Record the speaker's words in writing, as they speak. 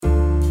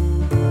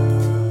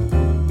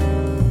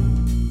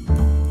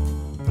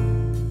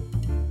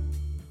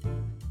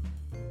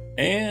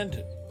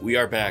we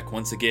are back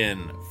once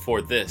again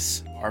for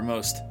this, our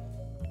most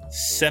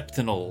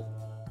septenal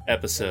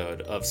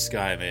episode of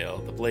Sky Mail,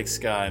 the Blake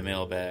Sky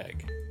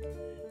mailbag.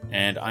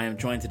 And I am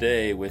joined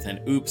today with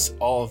an Oops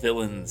All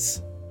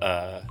Villains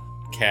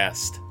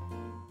cast,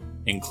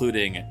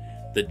 including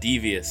the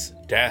devious,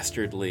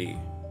 dastardly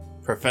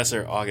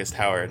Professor August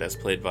Howard, as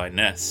played by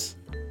Ness.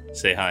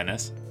 Say hi,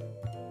 Ness.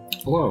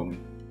 Hello.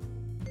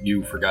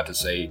 You forgot to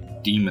say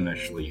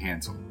demonishly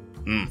handsome.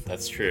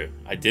 That's true.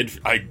 I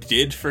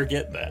did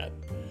forget that.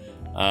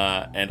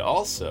 And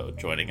also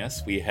joining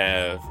us, we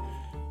have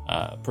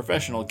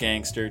professional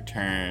gangster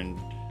turned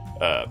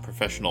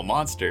professional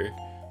monster,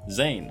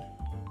 Zane.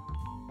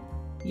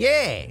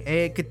 Yeah,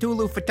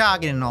 Cthulhu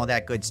Fhtagn and all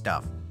that good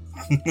stuff.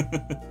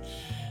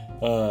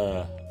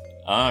 All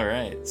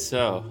right.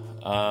 So,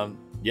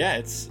 yeah,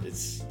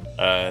 it's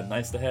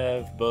nice to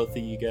have both of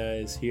you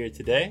guys here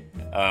today.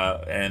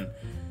 And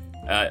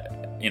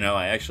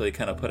I actually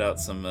kind of put out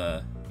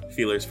some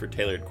feelers for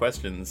tailored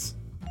questions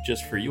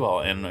just for you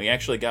all, and we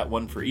actually got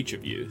one for each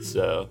of you.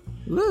 So,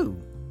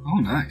 woo! Oh,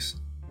 nice.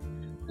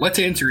 Let's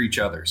answer each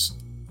other's.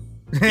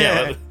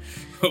 Yeah,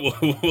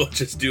 we'll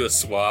just do a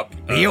swap.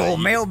 The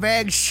old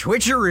mailbag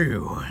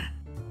switcheroo.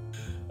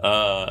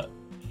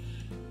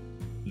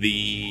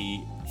 The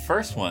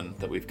first one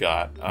that we've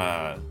got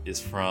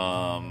is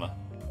from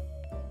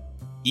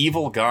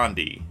Evil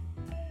Gandhi,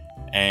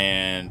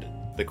 and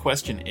the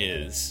question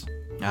is...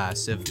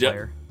 Civ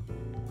player.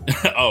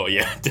 Oh,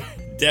 yeah,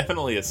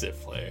 definitely a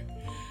Civ player.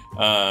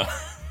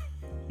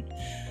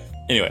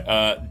 Anyway,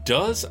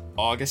 does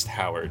August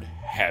Howard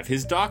have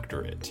his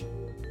doctorate?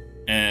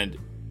 And...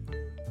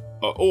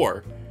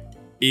 or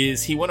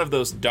is he one of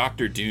those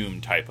Dr.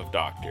 Doom type of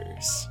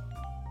doctors?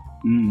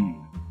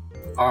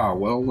 I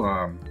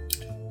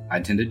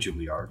attended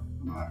Juilliard.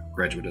 I'm a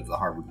graduate of the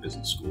Harvard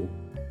Business School.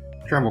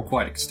 Traveled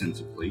quite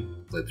extensively,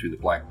 led through the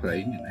Black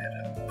Plague, and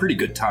had a pretty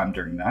good time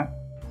during that.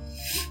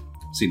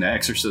 Seen The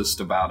Exorcist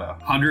about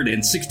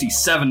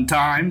 167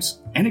 times,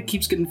 and it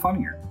keeps getting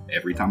funnier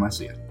every time I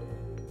see it.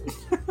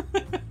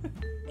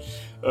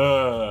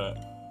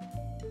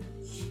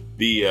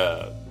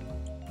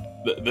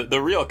 The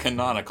real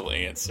canonical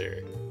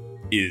answer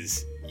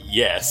is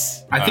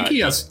yes. I think he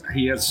has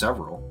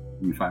several,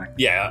 in fact.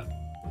 Yeah,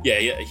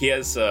 he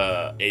has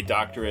a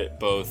doctorate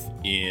both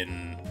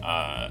in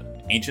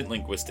ancient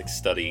linguistic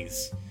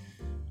studies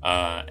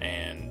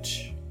and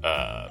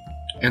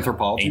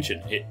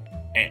anthropology.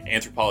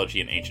 Anthropology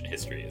and ancient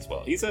history as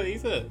well. He's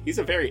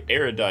a very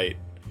erudite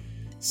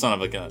son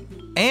of a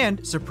gun.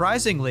 And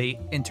surprisingly,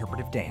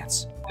 interpretive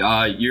dance.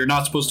 You're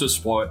not supposed to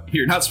spoil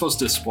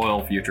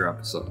future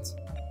episodes.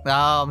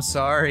 Oh, I'm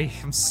sorry.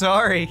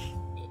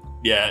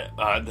 Yeah,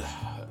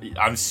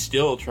 I'm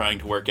still trying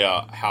to work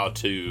out how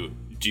to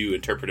do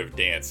interpretive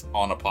dance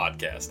on a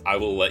podcast. I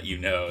will let you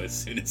know as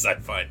soon as I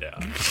find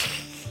out.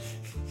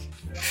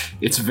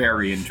 It's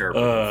very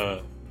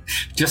interpretive.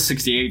 Just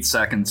 68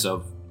 seconds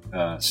of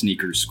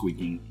sneakers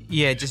squeaking.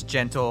 Yeah, just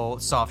gentle,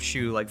 soft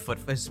shoe, like foot.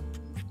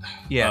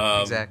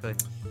 Yeah, exactly.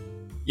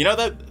 You know,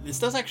 that this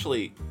does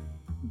actually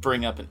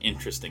bring up an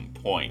interesting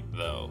point,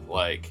 though.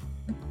 Like,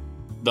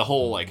 the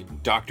whole,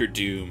 like, Dr.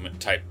 Doom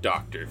type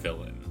doctor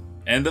villain.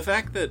 And the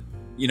fact that,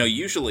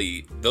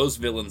 usually those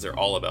villains are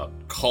all about,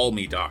 call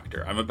me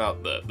doctor. I'm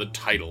about the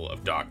title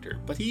of doctor.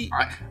 But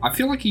I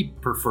feel like he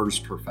prefers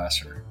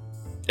professor.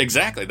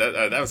 Exactly.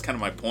 That was kind of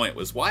my point,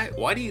 was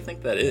why do you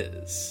think that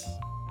is?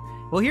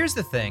 Well, here's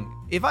the thing.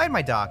 If I had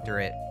my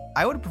doctorate,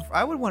 I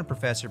would want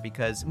professor,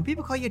 because when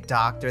people call you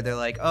doctor, they're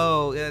like,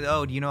 oh,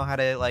 do you know how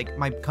to, like,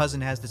 my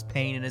cousin has this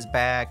pain in his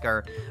back,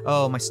 or,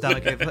 oh, my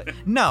stomach.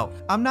 No,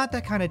 I'm not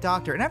that kind of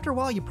doctor. And after a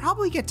while, you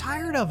probably get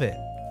tired of it,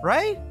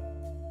 right?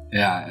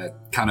 Yeah,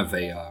 kind of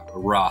a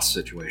Ross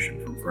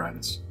situation from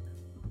Friends.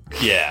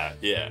 Yeah.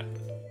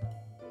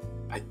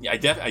 I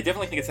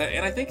definitely think it's that,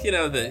 and I think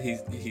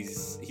that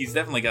he's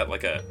definitely got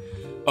like a,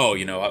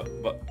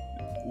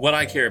 what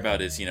I care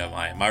about is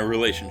my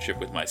relationship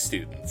with my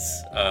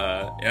students.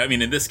 I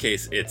mean, in this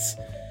case, it's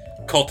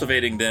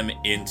cultivating them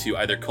into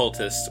either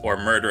cultists or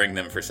murdering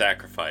them for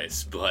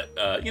sacrifice. But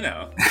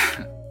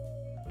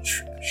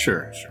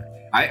Sure.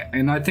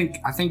 I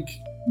think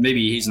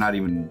maybe he's not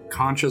even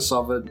conscious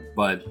of it,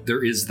 but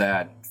there is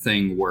that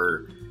thing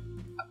where,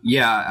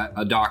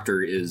 a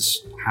doctor is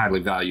highly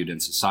valued in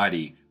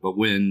society, but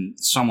when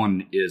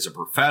someone is a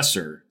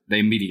professor, they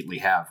immediately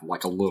have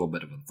like a little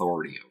bit of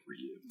authority over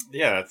you.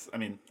 Yeah,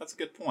 that's a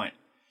good point.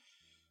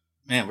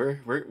 Man,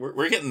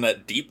 we're getting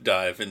that deep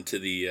dive into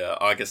the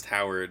August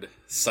Howard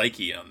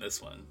psyche on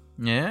this one.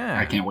 Yeah,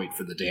 I can't wait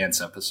for the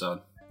dance episode.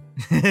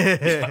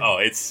 Oh,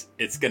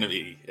 it's gonna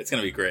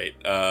be great.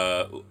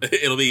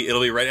 It'll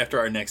be right after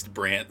our next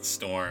Brant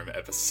Storm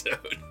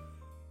episode.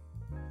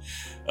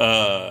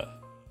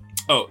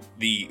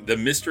 The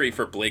mystery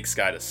for Blake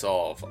Sky to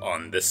solve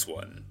on this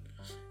one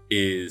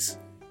is: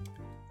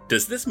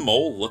 does this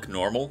mole look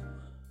normal?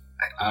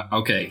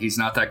 Okay, he's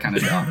not that kind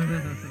of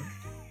doctor.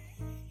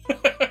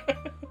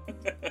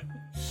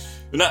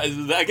 No,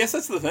 I guess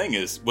that's the thing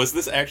was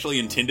this actually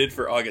intended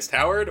for August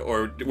Howard,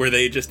 or were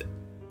they just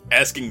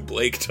asking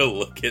Blake to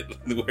look at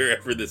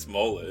wherever this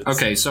mole is.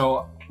 Okay,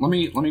 so let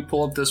me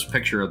pull up this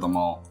picture of the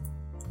mole.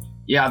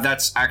 Yeah,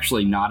 that's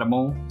actually not a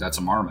mole. That's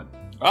a marmot.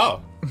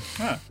 Oh.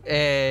 Huh.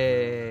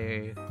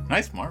 Hey.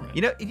 Nice marmot.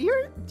 You know, do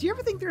you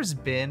ever think there's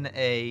been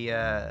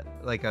a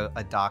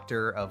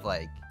doctor of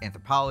like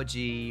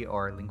anthropology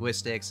or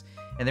linguistics,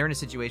 and they're in a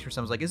situation where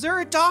someone's like, "Is there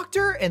a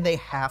doctor?" and they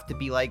have to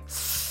be like,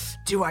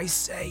 "Do I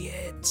say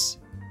it?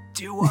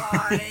 Do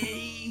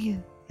I?"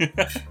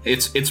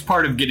 It's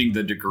part of getting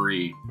the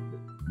degree.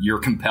 You're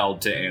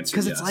compelled to answer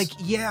Because yes. it's like,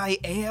 yeah, I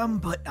am,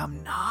 but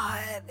I'm not.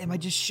 Am I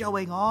just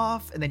showing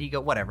off? And then you go,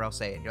 whatever, I'll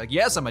say it. You're like,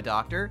 yes, I'm a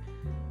doctor,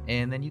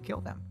 and then you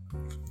kill them.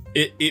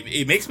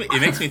 It makes me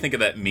think of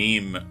that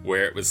meme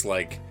where it was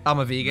like I'm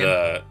a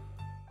vegan.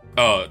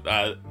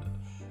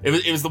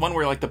 It was the one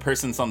where like the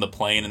person's on the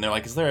plane and they're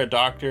like, is there a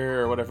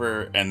doctor or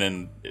whatever, and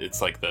then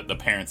it's like the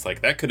parents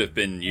like, that could have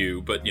been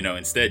you, but you know,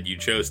 instead you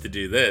chose to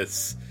do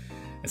this.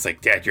 It's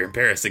like, Dad, you're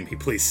embarrassing me,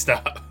 please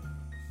stop.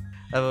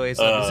 I've always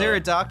like, is there a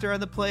doctor on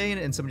the plane?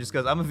 And someone just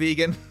goes, I'm a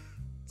vegan.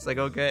 It's like,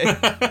 okay.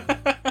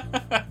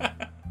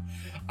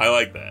 I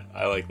like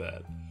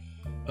that.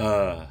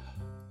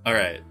 All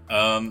right.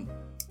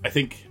 I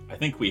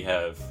think we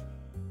have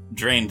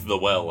drained the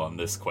well on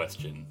this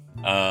question.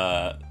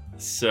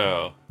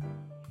 So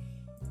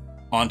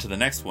on to the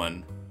next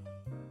one,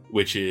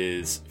 which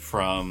is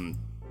from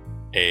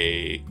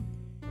a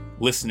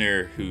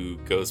listener who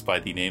goes by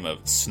the name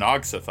of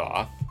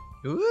Snogsathoth.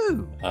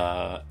 Ooh.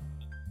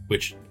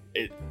 Which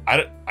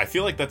I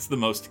feel like that's the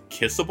most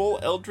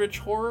kissable eldritch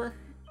horror.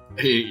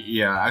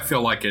 Yeah, I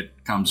feel like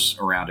it comes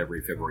around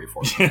every February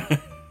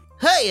 4th.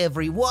 Hey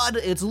everyone,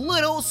 it's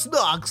little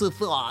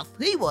Snogsathoth.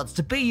 He wants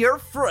to be your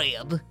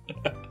friend.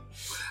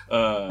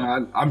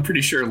 I'm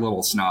pretty sure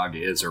Little Snog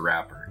is a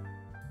rapper.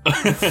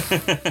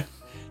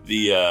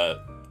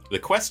 The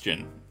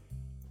question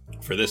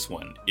for this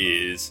one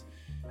is,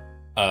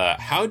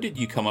 how did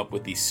you come up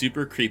with the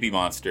super creepy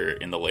monster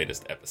in the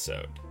latest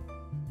episode?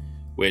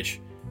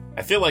 Which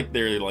I feel like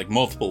there are like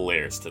multiple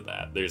layers to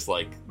that. There's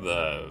like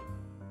the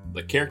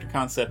character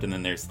concept, and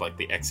then there's like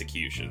the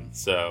execution.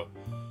 So,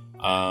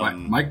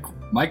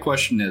 my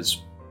question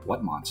is,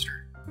 what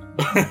monster?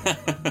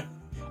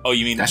 Oh,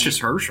 you mean that's just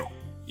Herschel?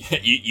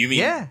 You mean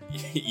Yeah.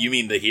 You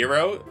mean the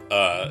hero,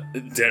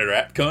 Der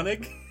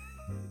Rapkönig?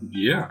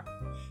 Yeah.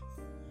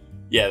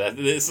 Yeah,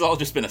 this has all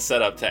just been a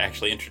setup to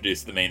actually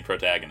introduce the main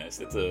protagonist.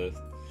 It's a,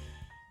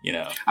 you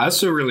know. I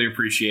also really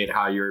appreciate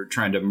how you're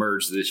trying to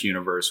merge this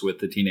universe with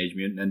the Teenage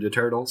Mutant Ninja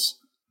Turtles.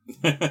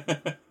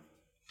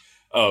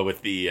 Oh,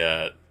 with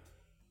the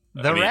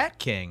Rat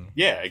King.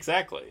 Yeah,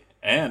 exactly.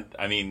 And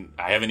I mean,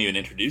 I haven't even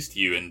introduced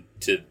you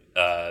into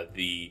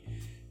the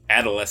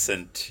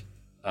adolescent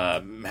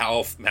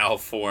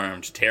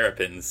malformed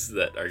terrapins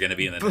that are going to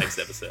be in the next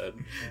episode.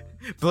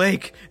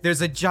 Blake, there's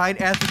a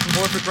giant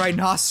anthropomorphic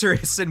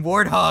rhinoceros and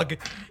warthog.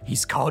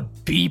 He's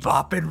called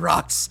Bebop and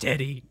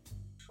Rocksteady.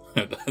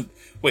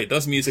 Wait,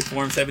 those music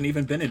forms haven't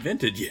even been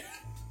invented yet.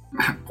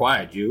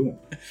 Quiet, you.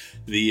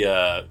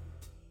 The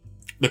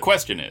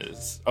question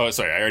is, oh,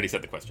 sorry, I already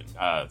said the question.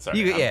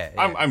 Sorry,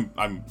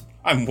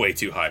 I'm way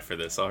too high for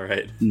this. All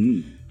right.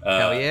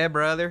 Hell yeah,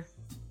 brother.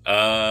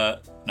 No,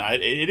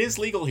 it is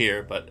legal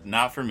here, but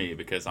not for me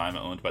because I'm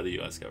owned by the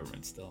U.S.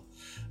 government still.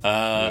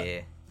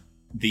 Yeah.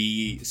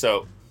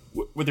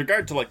 With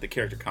regard to like the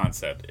character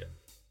concept,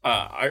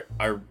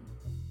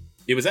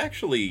 it was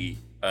actually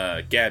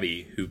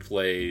Gabby who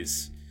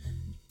plays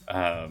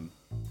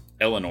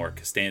Eleanor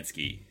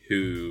Kostansky,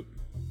 who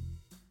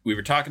we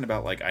were talking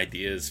about like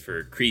ideas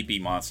for creepy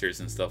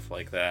monsters and stuff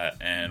like that,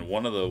 and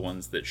one of the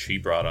ones that she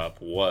brought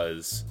up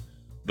was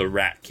the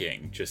Rat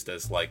King, just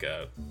as like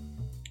a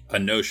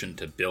notion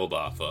to build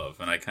off of.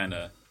 And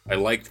I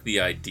liked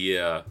the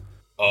idea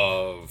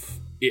of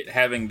it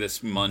having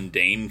this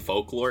mundane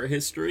folklore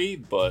history,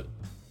 but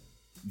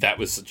that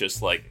was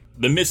just like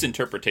the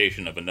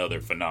misinterpretation of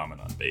another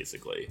phenomenon,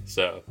 basically.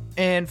 So,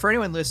 and for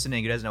anyone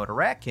listening who doesn't know what a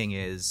Rat King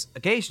is,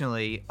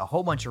 occasionally a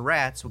whole bunch of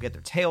rats will get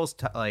their tails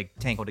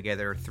tangled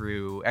together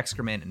through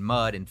excrement and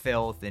mud and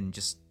filth and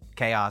just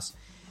chaos,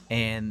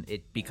 and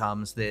it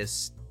becomes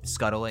this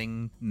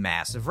scuttling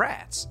mass of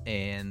rats.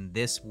 And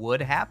this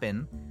would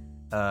happen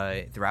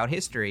throughout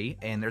history,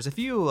 and there's a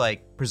few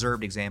like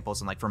preserved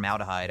examples in like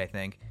formaldehyde, I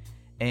think.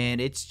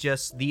 And it's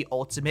just the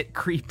ultimate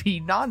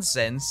creepy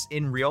nonsense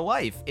in real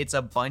life. It's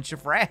a bunch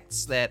of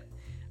rats that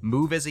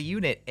move as a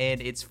unit, and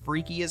it's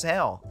freaky as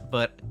hell.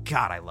 But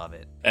God, I love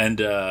it. And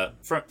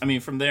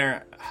from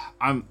there,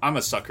 I'm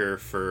a sucker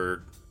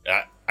for.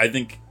 I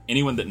think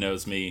anyone that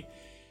knows me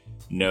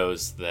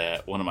knows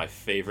that one of my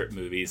favorite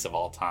movies of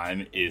all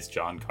time is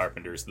John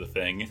Carpenter's The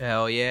Thing.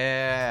 Hell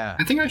yeah!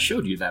 I think I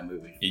showed you that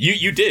movie.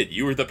 You did.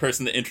 You were the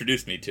person that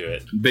introduced me to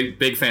it.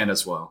 Big fan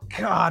as well.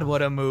 God,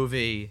 what a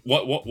movie!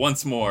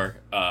 Once more,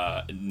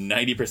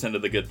 90%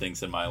 of the good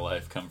things in my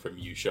life come from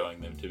you showing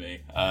them to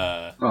me.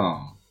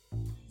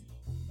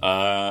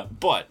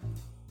 But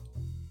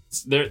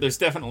there's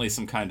definitely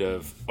some kind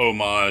of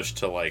homage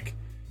to like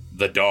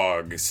the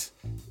dogs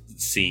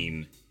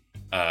scene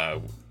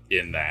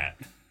in that.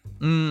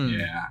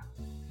 Yeah.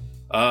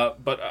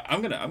 But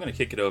I'm gonna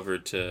kick it over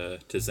to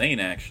Zane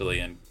actually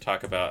and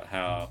talk about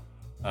how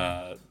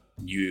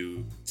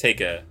you take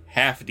a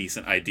half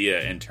decent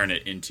idea and turn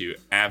it into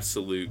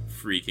absolute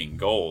freaking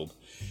gold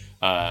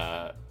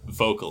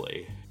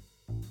vocally.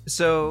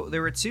 So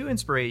there were two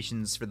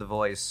inspirations for the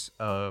voice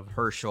of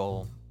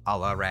Herschel a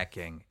la Rat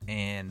King,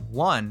 and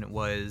one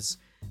was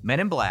Men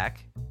in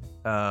Black.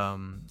 I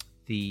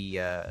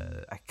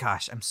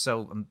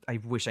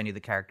wish I knew the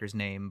character's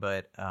name,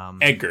 but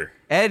Edgar.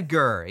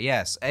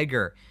 Yes,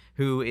 Edgar.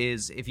 Who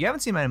is? If you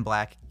haven't seen Men in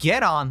Black,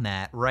 get on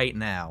that right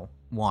now.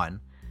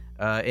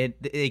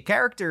 The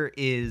character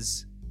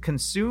is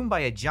consumed by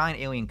a giant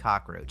alien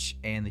cockroach,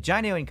 and the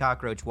giant alien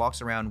cockroach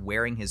walks around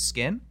wearing his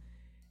skin.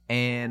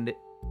 And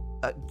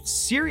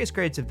serious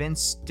credit to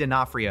Vince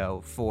D'Onofrio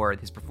for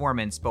his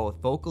performance,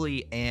 both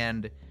vocally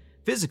and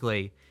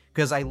physically,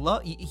 because I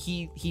love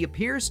he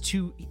appears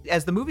to,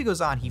 as the movie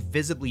goes on, he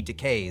visibly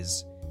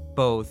decays,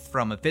 both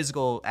from a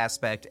physical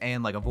aspect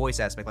and like a voice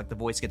aspect. Like the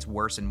voice gets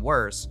worse and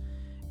worse,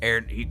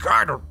 and he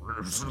kind of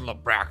in the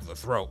back of the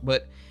throat.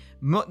 But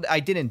I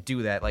didn't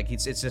do that. Like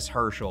it's just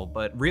Herschel.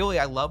 But really,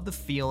 I love the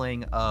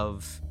feeling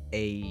of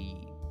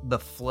the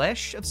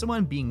flesh of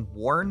someone being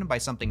worn by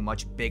something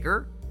much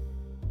bigger.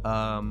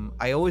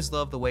 I always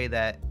love the way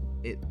that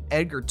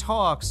Edgar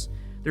talks.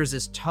 There's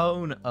this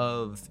tone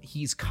of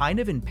he's kind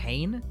of in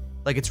pain,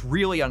 like it's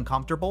really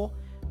uncomfortable.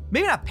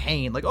 Maybe not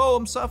pain, like oh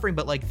I'm suffering,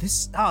 but like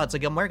this. Oh, it's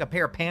like I'm wearing a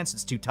pair of pants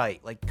that's too tight.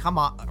 Like come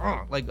on,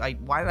 why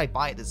did I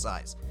buy it this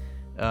size?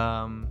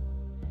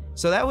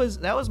 So that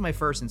was my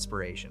first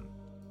inspiration.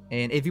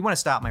 And if you want to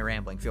stop my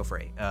rambling, feel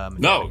free.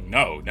 No.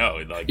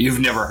 Like You've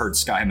never heard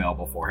SkyMail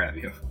before, have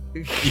you?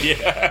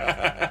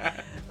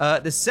 Yeah.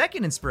 The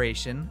second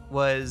inspiration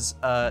was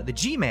the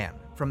G-Man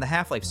from the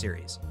Half-Life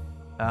series.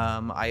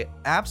 I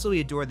absolutely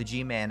adore the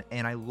G-Man,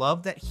 and I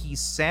love that he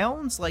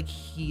sounds like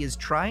he is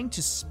trying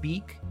to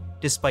speak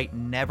despite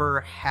never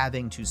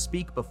having to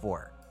speak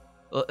before.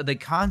 The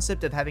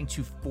concept of having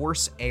to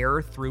force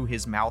air through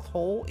his mouth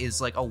hole is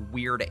like a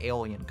weird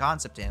alien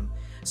concept to him.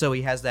 So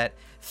he has that,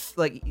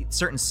 like,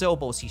 certain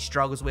syllables he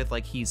struggles with,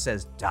 like he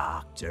says,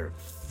 Dr.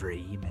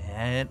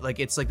 Freeman. Like,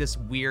 it's like this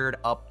weird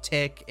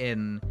uptick,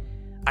 and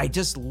I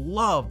just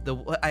love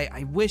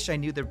I wish I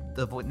knew the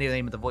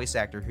name of the voice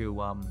actor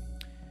who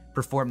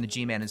performed the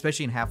G-Man,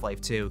 especially in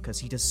Half-Life 2, because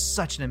he does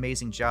such an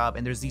amazing job.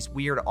 And there's these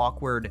weird,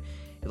 awkward,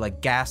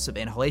 like, gasps of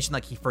inhalation,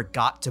 like he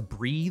forgot to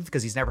breathe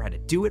because he's never had to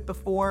do it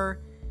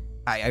before.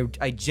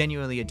 I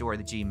genuinely adore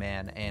the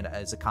G-Man and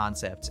as a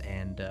concept,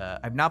 and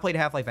I've not played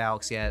Half-Life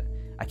Alyx yet.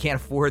 I can't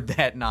afford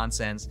that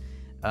nonsense,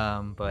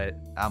 but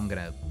I'm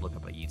gonna look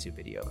up a YouTube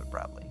video of it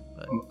probably.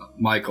 But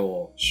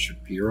Michael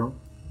Shapiro?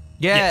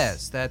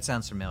 Yes, that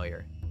sounds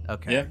familiar.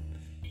 Okay. Yeah.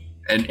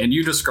 And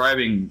you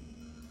describing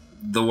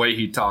the way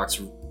he talks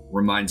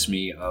reminds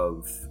me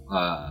of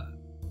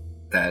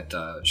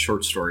that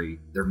short story,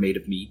 They're Made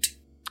of Meat.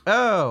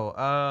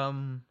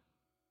 Oh,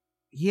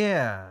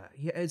 yeah,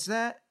 is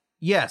that?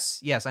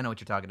 Yes, I know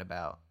what you're talking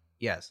about.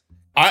 Yes.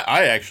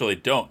 I actually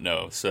don't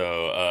know,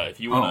 so if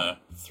you want to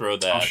throw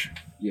that...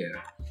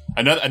 yeah.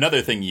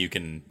 Another thing you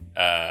can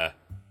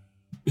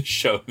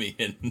show me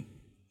in...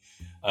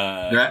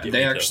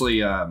 they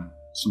actually,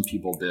 some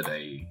people did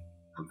a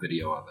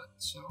video of it,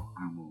 so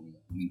I will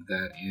link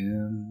that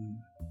in.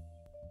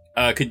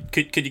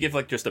 Could you give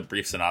like just a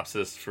brief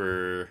synopsis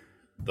for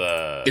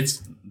the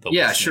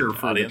sure,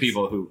 for audience? the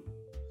people who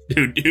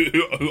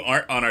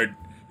aren't on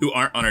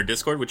our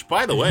Discord, which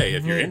by the way,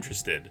 if you're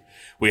interested,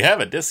 we have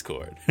a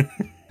Discord.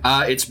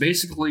 It's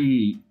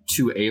basically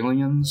two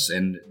aliens,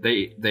 and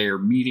they are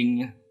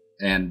meeting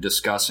and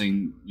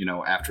discussing,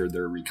 after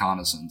their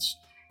reconnaissance,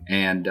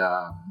 and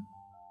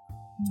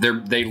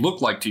they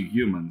look like two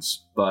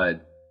humans,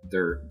 but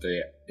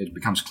it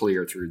becomes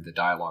clear through the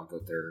dialogue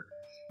that they're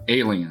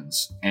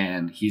aliens.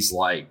 And he's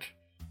like,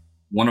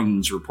 one of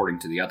them's reporting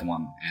to the other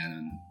one,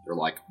 and they're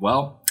like,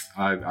 well,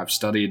 I've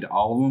studied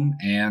all of them,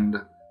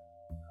 and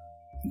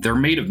they're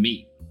made of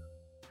meat.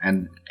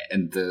 And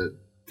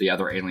the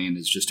other alien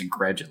is just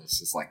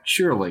incredulous. It's like,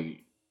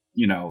 surely,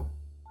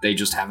 they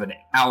just have an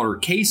outer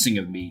casing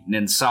of meat, and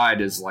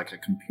inside is like a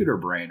computer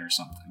brain or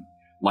something,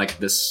 like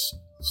this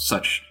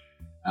such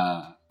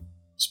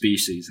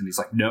species. And he's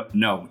like,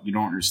 no, you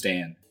don't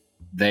understand.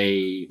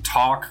 They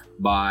talk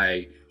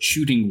by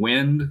shooting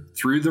wind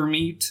through their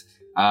meat.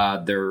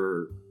 All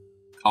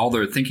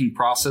their thinking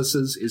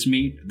processes is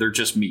meat. They're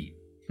just meat.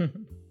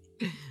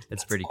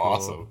 That's pretty cool.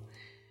 Awesome.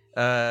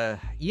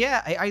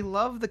 I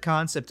love the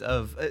concept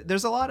of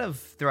there's a lot of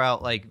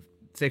throughout like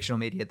fictional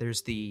media.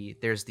 There's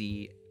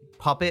the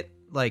puppet,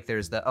 like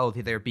there's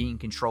they're being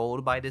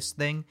controlled by this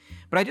thing.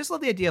 But I just love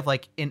the idea of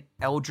like an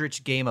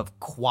eldritch game of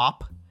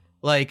Quap.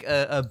 Like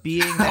a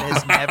being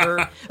that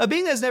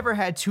has never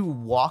had to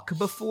walk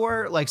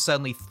before, like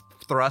suddenly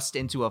thrust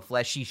into a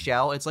fleshy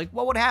shell. It's like,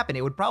 what would happen?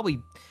 It would probably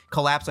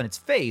collapse on its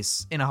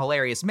face in a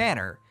hilarious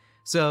manner.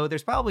 So there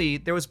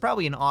was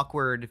probably an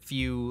awkward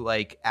few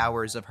like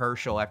hours of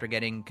Herschel after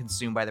getting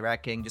consumed by the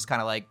Rat King, just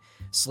kind of like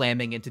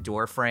slamming into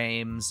door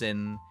frames,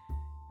 and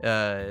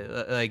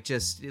Like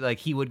just like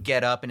he would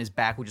get up and his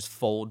back would just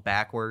fold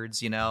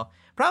backwards,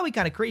 Probably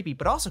kind of creepy,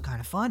 but also kind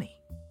of funny.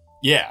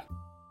 Yeah.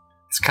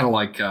 It's kind of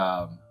like,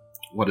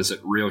 what is it,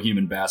 Real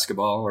Human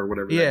Basketball or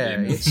whatever that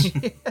game is.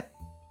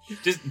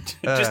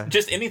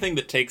 Just anything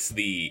that takes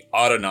the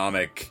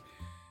autonomic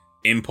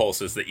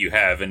impulses that you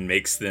have and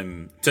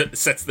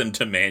sets them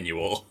to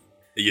manual.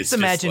 Just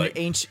imagine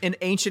an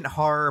ancient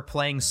horror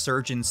playing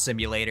Surgeon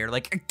Simulator.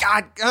 Like,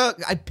 God,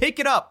 I pick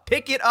it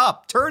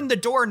up, turn the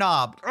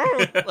doorknob.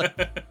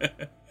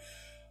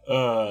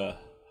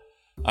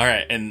 All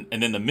right, and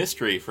then the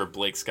mystery for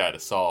Blake Sky to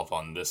solve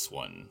on this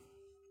one,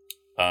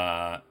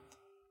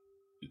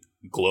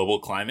 global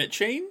climate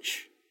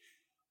change.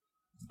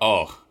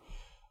 That's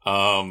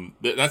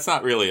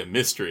not really a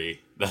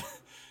mystery.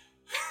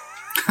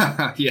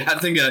 Yeah, I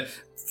think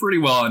pretty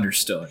well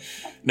understood.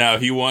 Now,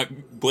 if you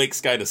want Blake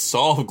Sky to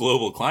solve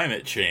global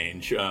climate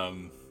change,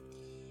 I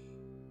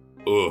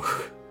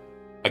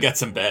got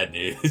some bad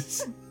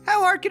news.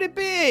 How hard could it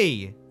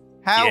be?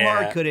 How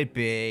hard could it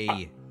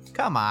be?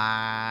 Come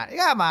on,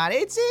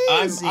 it's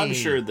easy. I'm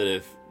sure that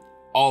if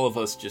all of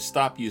us just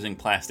stop using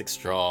plastic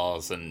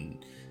straws and,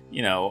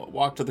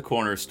 walk to the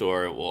corner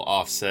store, it will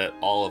offset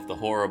all of the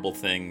horrible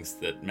things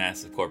that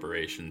massive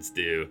corporations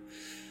do.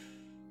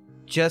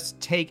 Just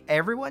take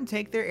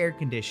their air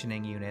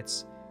conditioning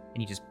units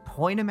and you just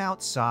point them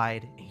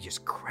outside and you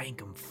just crank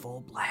them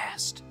full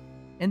blast.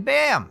 And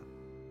bam!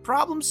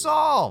 Problem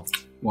solved.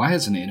 Why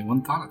hasn't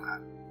anyone thought of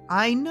that?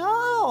 I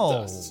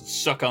know.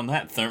 Suck on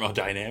that,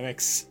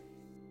 thermodynamics.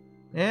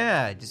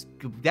 Yeah, just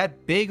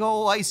that big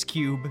old ice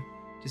cube.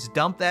 Just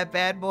dump that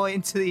bad boy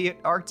into the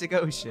Arctic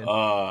Ocean.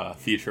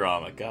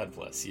 Futurama, God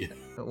bless you.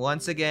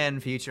 Once again,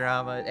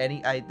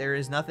 Futurama, there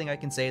is nothing I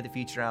can say that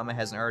Futurama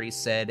hasn't already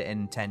said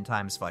and 10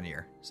 times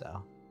funnier,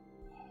 so.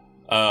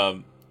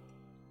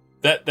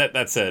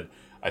 That said,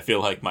 I feel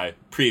like my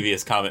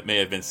previous comment may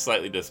have been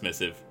slightly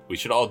dismissive. We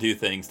should all do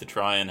things to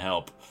try and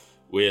help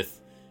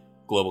with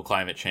global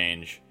climate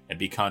change and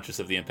be conscious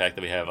of the impact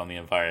that we have on the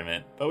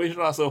environment, but we should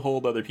also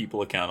hold other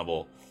people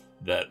accountable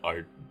that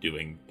are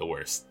doing the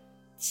worst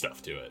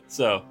stuff to it.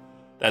 So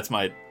that's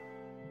my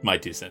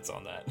 2 cents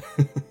on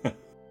that.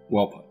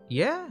 Well put.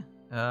 Yeah.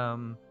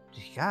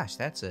 Gosh,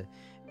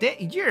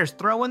 you're just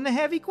throwing the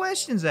heavy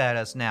questions at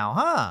us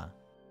now,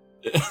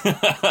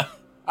 huh?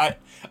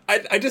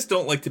 I just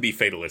don't like to be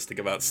fatalistic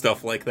about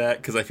stuff like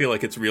that, because I feel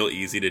like it's real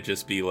easy to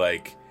just be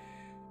like,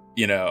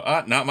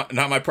 not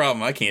my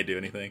problem. I can't do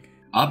anything.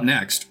 Up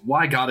next,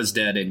 why God is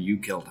dead and you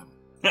killed him.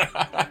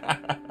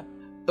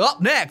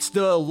 Up next,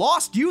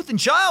 lost youth and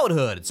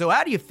childhood. So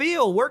how do you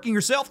feel working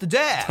yourself to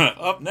death?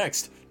 Up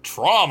next,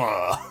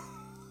 trauma.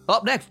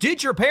 Up next,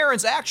 did your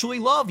parents actually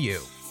love you?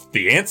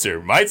 The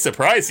answer might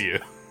surprise you.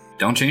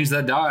 Don't change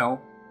that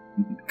dial.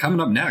 Coming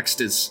up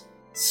next is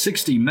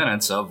 60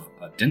 minutes of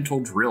dental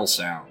drill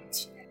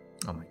sounds.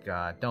 Oh my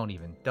God, don't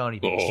even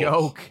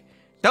joke.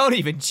 Don't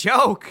even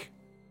joke.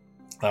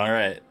 All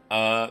right,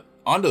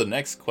 on to the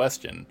next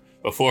question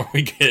before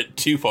we get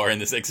too far in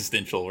this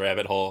existential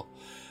rabbit hole.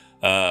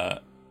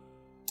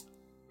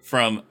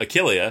 From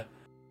Achillea,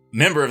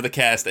 member of the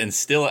cast and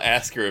still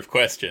asker of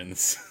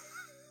questions.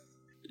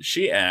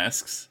 She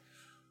asks,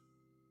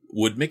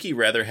 would Mickey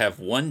rather have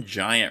one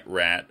giant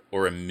rat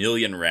or 1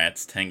 million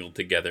rats tangled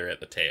together at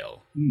the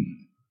tail?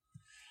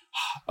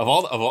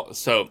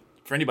 So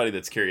for anybody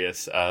that's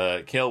curious,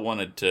 Kale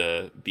wanted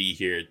to be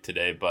here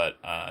today, but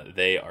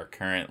they are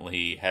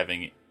currently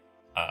having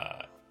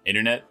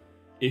internet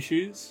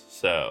issues.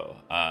 So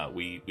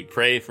we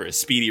pray for a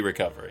speedy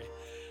recovery.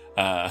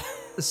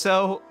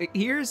 So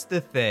here's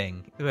the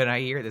thing. When I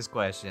hear this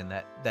question,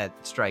 that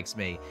strikes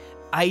me.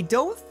 I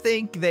don't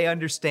think they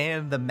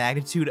understand the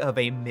magnitude of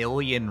 1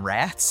 million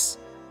rats.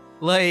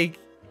 Like,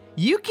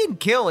 you can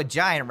kill a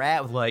giant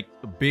rat with, like,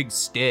 a big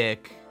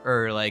stick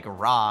or, like, a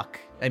rock.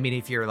 I mean,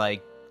 if you're,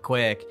 like,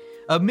 quick.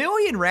 1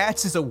 million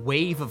rats is a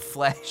wave of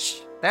flesh.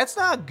 That's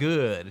not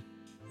good.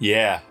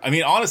 Yeah. I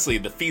mean, honestly,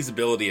 the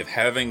feasibility of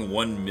having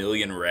 1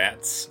 million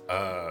rats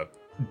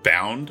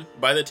bound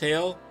by the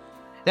tail.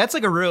 That's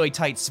like a really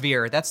tight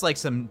sphere. That's like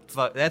some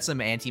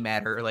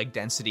antimatter, like,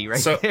 density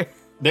right there.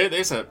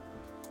 There's a...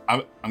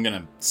 I'm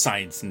gonna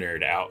science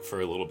nerd out for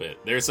a little bit.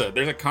 There's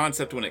a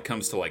concept when it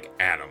comes to like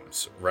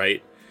atoms,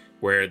 right?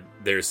 Where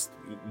there's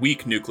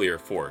weak nuclear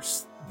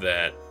force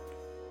that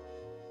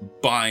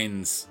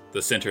binds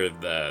the center of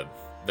the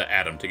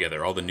atom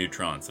together, all the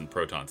neutrons and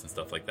protons and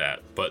stuff like that.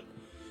 But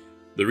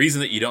the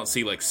reason that you don't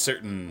see like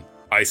certain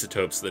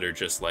isotopes that are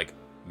just like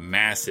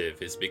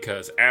massive is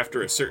because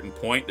after a certain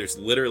point, there's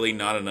literally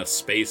not enough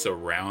space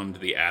around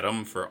the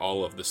atom for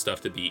all of the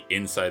stuff to be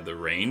inside the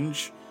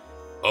range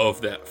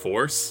of that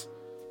force,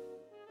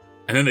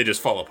 and then they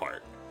just fall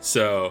apart.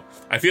 So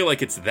I feel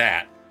like it's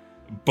that,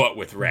 but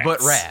with rats.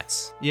 But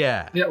rats,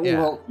 yeah.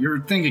 Well,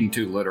 you're thinking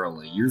too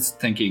literally. You're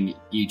thinking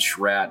each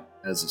rat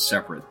as a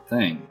separate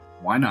thing.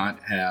 Why not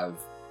have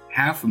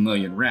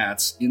 500,000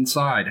 rats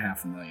inside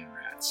 500,000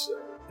 rats?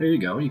 There you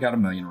go. You got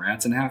 1 million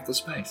rats in half the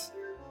space.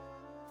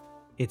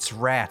 It's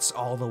rats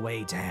all the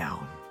way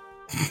down.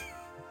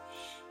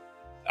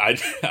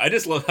 I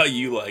just love how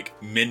you like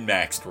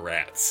min-maxed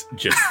rats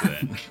just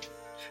then.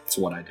 That's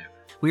what I do.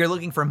 We are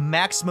looking for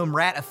maximum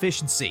rat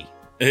efficiency.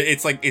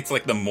 It's like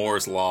the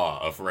Moore's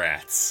law of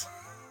rats.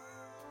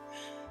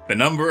 The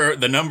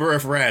number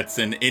of rats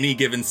in any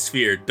given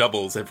sphere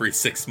doubles every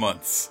 6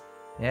 months.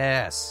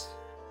 Yes.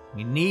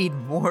 We need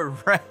more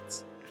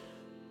rats.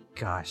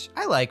 Gosh,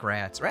 I like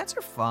rats. Rats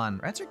are fun.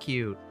 Rats are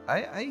cute.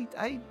 I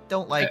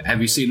don't like...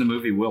 Have you seen the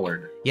movie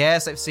Willard?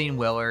 Yes, I've seen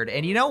Willard.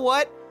 And you know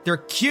what? They're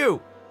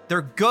cute.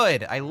 They're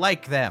good. I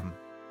like them.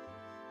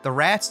 The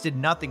rats did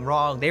nothing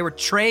wrong. They were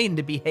trained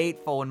to be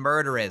hateful and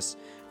murderous.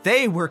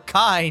 They were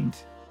kind.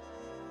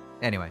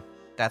 Anyway,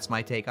 that's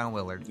my take on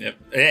Willard. Yep.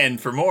 And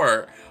for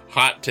more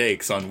hot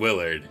takes on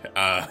Willard,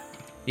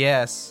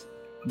 Yes.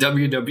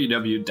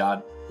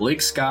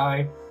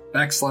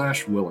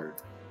 www.blakesky.com/Willard.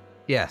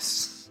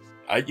 Yes.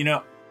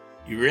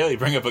 you really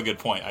bring up a good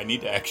point. I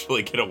need to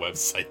actually get a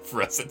website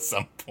for us at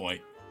some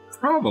point.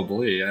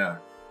 Probably, yeah.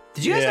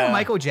 Did you guys Yeah. know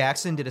Michael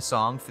Jackson did a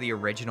song for the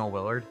original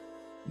Willard?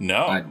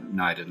 No.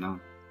 I did not.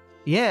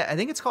 Yeah, I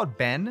think it's called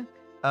Ben.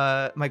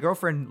 My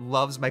girlfriend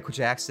loves Michael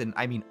Jackson.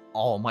 I mean,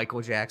 all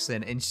Michael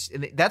Jackson. And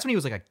that's when he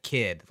was like a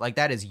kid. Like,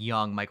 that is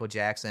young Michael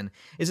Jackson.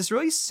 It's this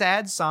really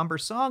sad, somber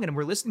song, and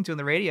we're listening to it on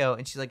the radio,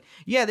 and she's like,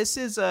 yeah, this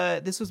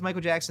was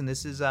Michael Jackson.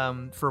 This is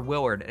for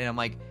Willard. And I'm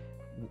like,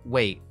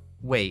 wait,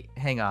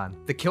 hang on.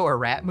 The Killer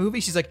Rat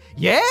movie? She's like,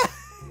 yeah?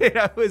 And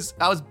I was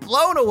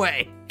blown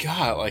away.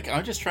 God, like,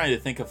 I'm just trying to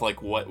think of,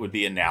 like, what would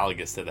be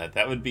analogous to that.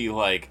 That would be,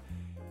 like,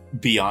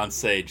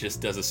 Beyonce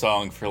just does a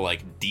song for,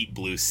 like, Deep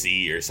Blue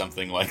Sea or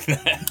something like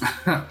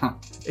that.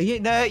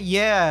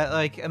 Yeah,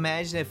 like,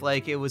 imagine if,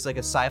 like, it was, like, a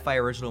sci-fi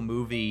original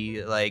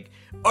movie, like,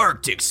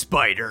 Arctic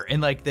Spider,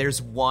 and, like,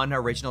 there's one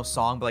original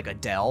song by, like,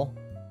 Adele.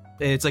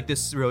 And it's, like,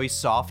 this really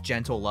soft,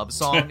 gentle love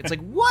song. It's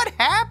like, what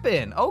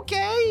happened?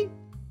 Okay.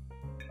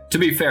 To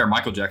be fair,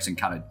 Michael Jackson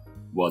kind of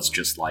was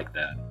just like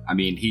that. I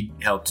mean, he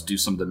helped do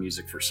some of the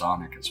music for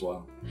Sonic as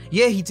well.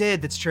 Yeah, he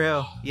did. That's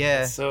true.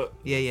 Yeah. So,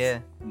 Yeah.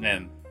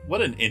 man,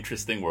 what an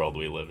interesting world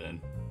we live in.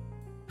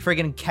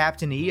 Friggin'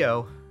 Captain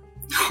EO.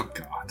 Oh,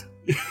 God.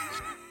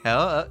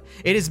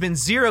 It has been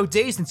 0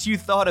 days since you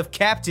thought of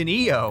Captain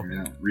EO.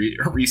 Yeah.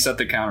 Reset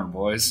the counter,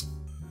 boys.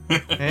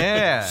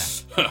 Yeah.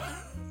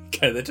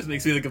 Okay, that just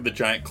makes me think of the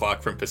giant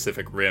clock from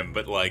Pacific Rim,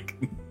 but, like...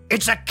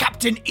 It's a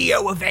Captain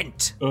EO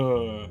event.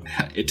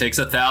 It takes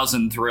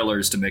 1,000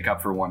 thrillers to make up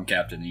for one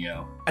Captain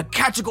EO. A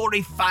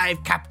Category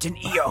 5 Captain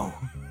EO.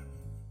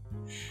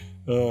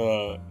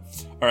 All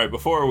right,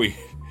 before we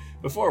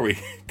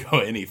go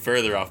any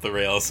further off the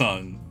rails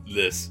on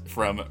this,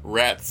 from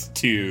rats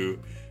to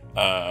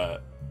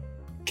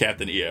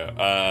Captain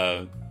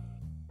EO.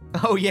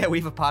 Oh, yeah, we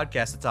have a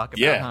podcast to talk about,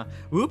 Yeah. huh?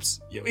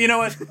 Whoops. You know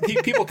what?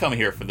 People come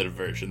here for the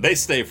diversion. They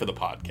stay for the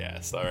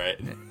podcast, all right?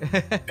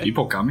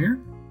 People come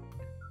here?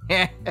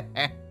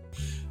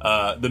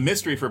 The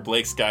mystery for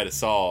Blake Sky to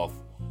solve.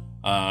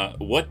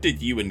 What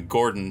did you and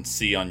Gordon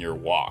see on your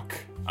walk?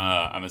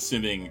 I'm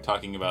assuming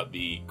talking about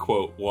the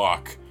quote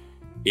walk,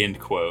 end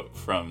quote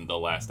from the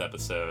last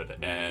episode.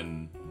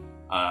 And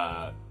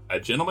a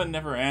gentleman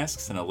never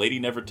asks and a lady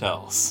never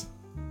tells.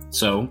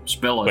 So,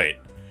 spill it. Wait,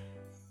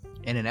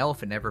 And an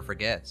elephant never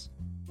forgets.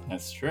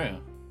 that's true.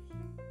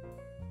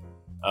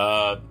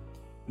 No,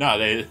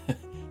 they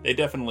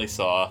definitely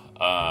saw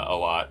a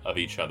lot of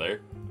each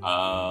other.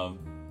 And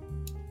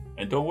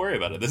don't worry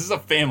about it. This is a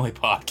family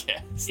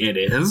podcast. It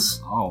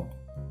is? Oh,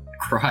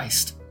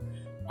 Christ.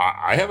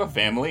 I have a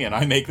family and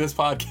I make this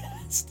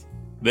podcast.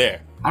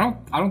 There. I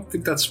don't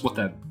think that's what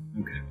that...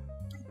 Okay.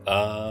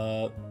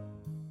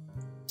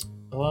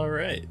 All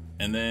right.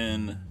 And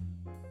then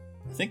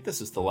I think this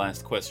is the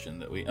last question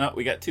that we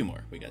got two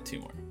more.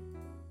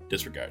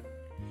 Disregard.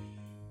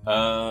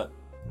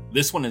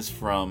 This one is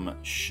from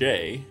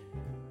Shay,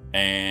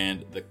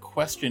 and the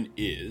question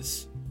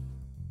is,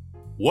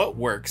 what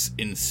works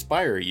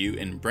inspire you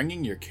in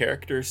bringing your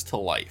characters to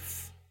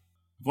life?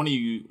 One of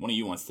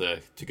you wants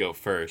to go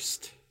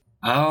first.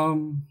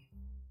 Well,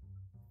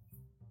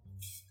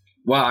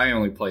 I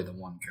only played the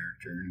one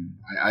character, and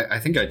I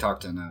think I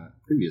talked in a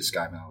previous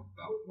Skymail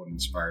about what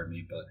inspired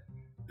me, but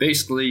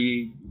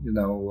basically,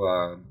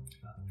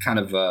 kind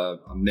of a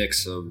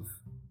mix of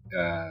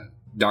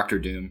Doctor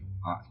Doom,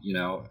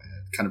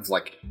 kind of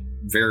like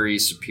very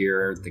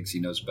superior, thinks he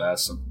knows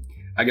best.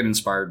 I get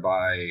inspired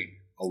by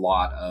a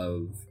lot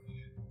of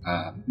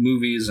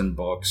movies and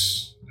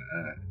books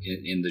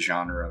in the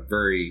genre,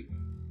 very,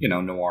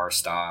 noir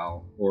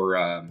style,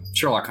 or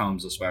Sherlock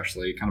Holmes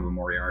especially, kind of a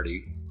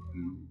Moriarty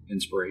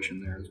inspiration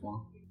there as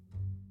well.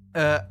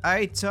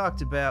 I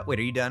talked about... Wait,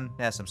 are you done?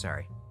 Yes, I'm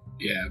sorry.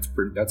 Yeah,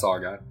 that's all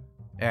I got.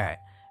 All right.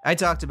 I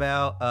talked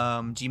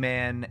about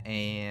G-Man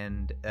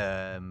and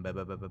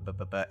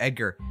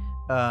Edgar.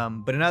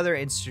 But another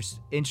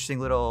interesting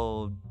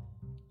little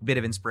bit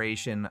of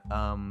inspiration.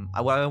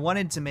 I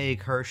wanted to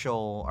make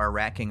Herschel, our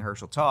Rat King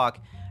Herschel, talk.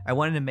 I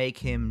wanted to make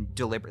him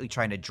deliberately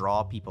trying to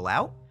draw people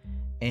out.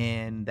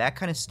 And that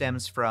kind of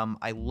stems from...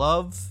 Have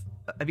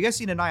you guys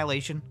seen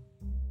Annihilation?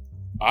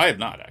 I have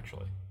not,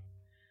 actually.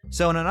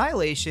 So in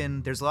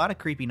Annihilation, there's a lot of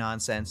creepy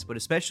nonsense, but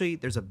especially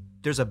there's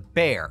a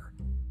bear.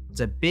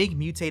 It's a big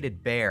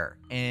mutated bear,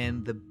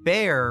 and the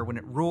bear, when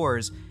it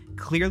roars,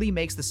 clearly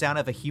makes the sound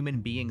of a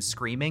human being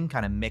screaming,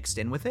 kind of mixed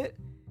in with it.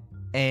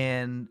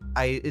 And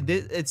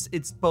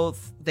it's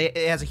both. It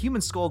has a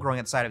human skull growing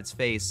at the side of its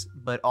face,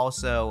 but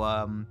also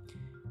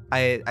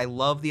I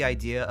love the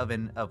idea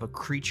of a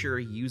creature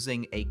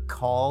using a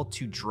call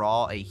to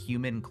draw a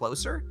human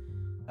closer,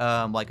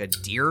 like a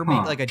deer,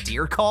 like a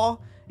deer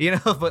call.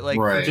 But like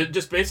right.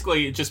 just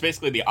basically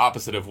the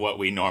opposite of what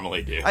we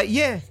normally do.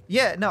 Yeah.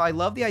 No, I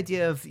love the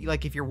idea of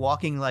like if you're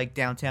walking like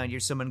downtown, you hear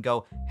someone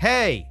go,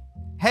 "Hey,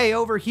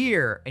 over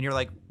here," and you're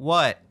like,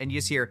 "What?" And you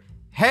just hear,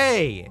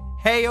 "Hey,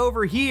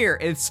 over here."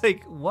 And it's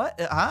like,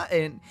 "What? Huh?"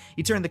 And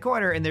you turn the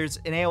corner, and there's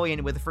an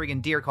alien with a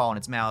friggin' deer call in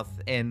its mouth,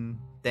 and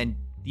then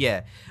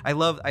I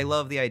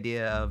love the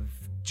idea of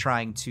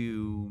trying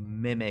to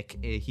mimic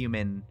a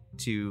human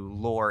to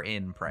lure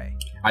in prey.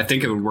 I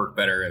think it would work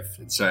better if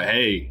it's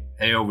hey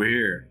over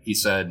here. He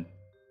said,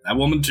 that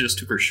woman just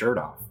took her shirt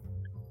off.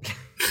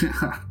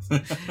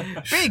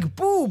 Big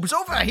boobs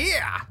over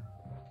here.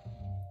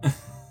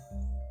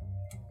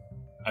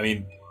 I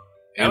mean,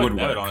 It would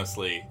that work.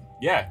 honestly,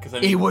 yeah, because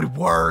I mean, It would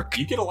work.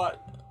 You get a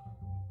lot.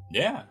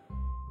 Yeah.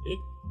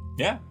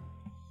 Yeah.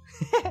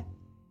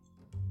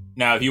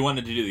 Now, if you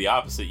wanted to do the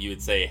opposite, you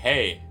would say,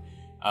 "Hey,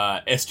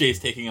 SJ's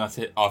taking off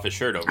his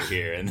shirt over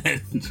here," and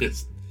then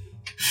just.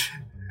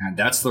 And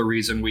that's the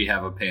reason we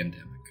have a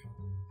pandemic.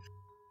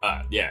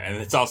 Yeah, and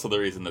it's also the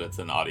reason that it's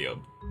an audio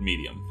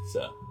medium.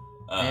 So.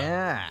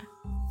 Yeah.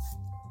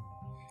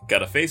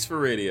 Got a face for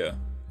radio.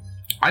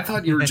 I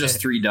thought you were just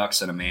three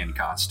ducks in a man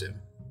costume.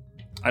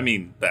 I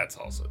mean, that's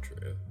also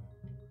true.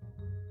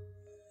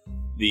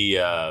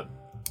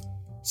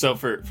 So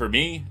for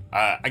me,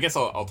 I guess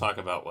I'll talk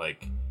about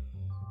like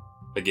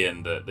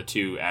again the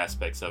two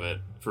aspects of it.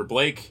 For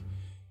Blake,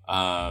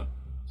 I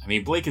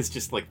mean, Blake is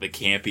just like the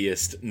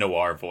campiest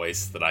noir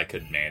voice that I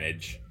could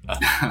manage.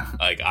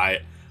 Like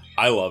I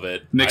love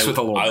it. Mixed with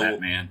a little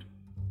Batman.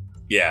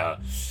 Yeah.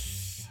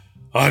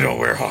 I don't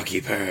wear hockey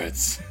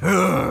pads.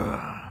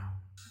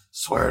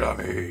 Swear to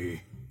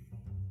me.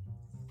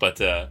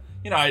 But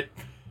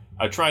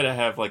I try to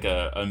have like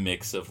a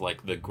mix of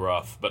like the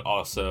gruff, but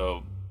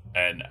also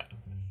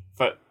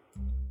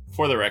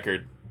for the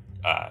record,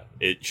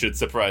 it should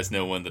surprise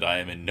no one that I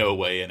am in no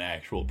way an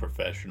actual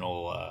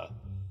professional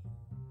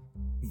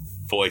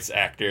voice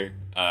actor.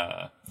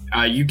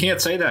 You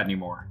can't say that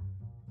anymore.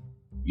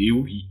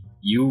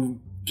 You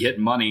get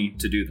money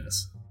to do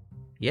this.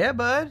 Yeah,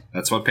 bud.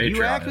 That's what Patreon is.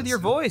 You act with your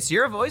voice.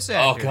 You're a voice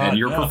actor. Oh, God, And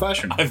you're no.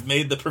 professional. I've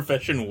made the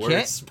profession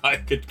worse by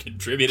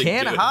contributing to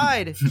it. Can't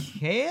hide.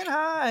 Can't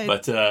hide.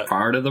 But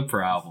Part of the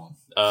problem.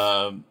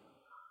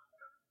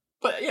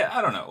 but yeah,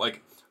 I don't know.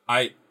 Like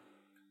I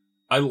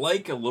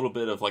like a little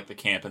bit of like the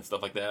camp and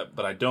stuff like that,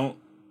 but I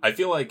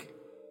feel like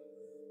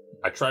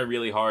I try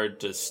really hard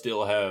to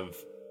still have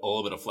a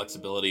little bit of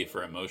flexibility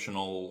for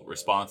emotional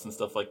response and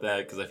stuff like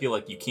that, because I feel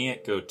like you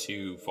can't go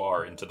too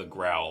far into the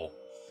growl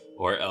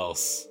or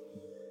else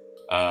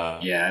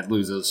Yeah, it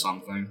loses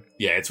something.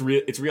 yeah, it's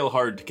real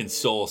hard to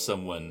console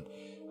someone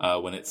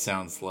when it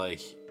sounds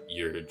like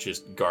you're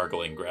just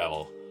gargling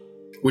gravel.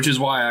 Which is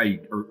why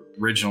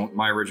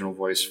my original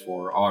voice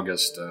for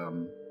August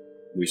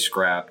we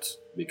scrapped,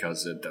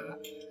 because it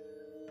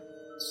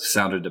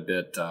sounded a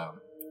bit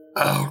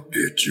I'll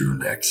get you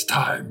next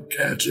time,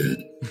 Gadget.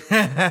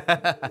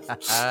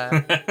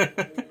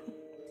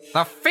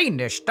 The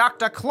fiendish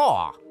Dr.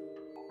 Claw.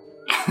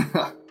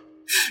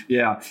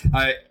 Yeah,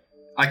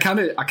 I kind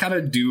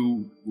of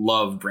do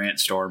love Brant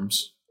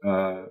Storm's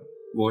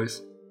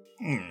voice.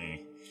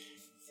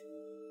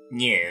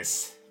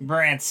 Yes,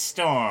 Brant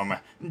Storm,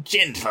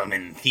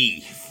 gentleman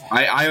thief.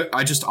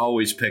 I just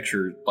always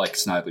picture like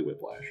Snidely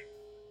Whiplash.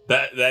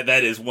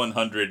 That is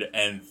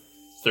 130%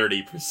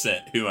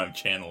 who I'm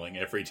channeling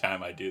every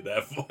time I do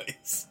that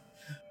voice.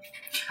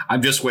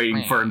 I'm just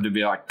waiting for him to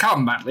be like,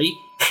 "Come, Bentley."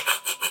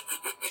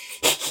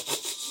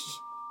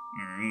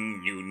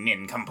 You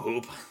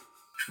nincompoop.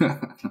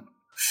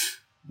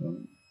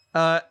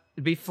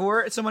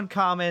 Before someone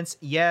comments,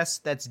 yes,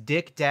 that's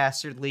Dick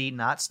Dastardly,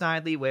 not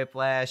Snidely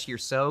Whiplash. You're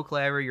so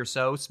clever. You're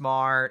so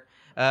smart.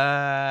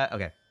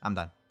 Okay, I'm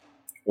done.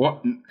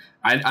 Well,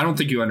 I don't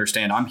think you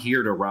understand. I'm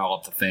here to rile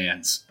up the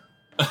fans.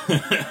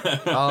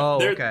 Oh,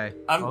 okay.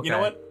 You know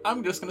what?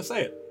 I'm just going to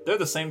say it. They're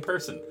the same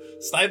person.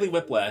 Snidely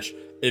Whiplash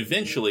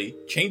eventually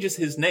changes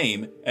his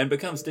name and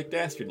becomes Dick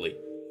Dastardly.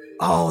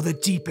 Oh, the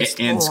deepest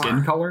And lore.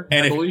 skin color,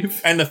 I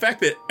believe. And the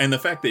fact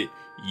that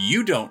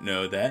you don't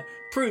know that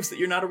proves that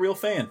you're not a real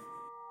fan.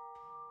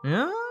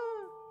 Yeah.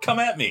 Come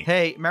at me.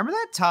 Hey, remember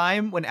that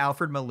time when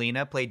Alfred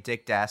Molina played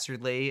Dick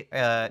Dastardly?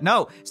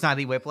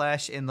 Snidely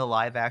Whiplash in the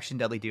live-action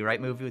Dudley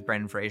Do-Right movie with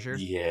Brendan Fraser?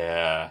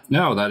 Yeah.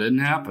 No, that didn't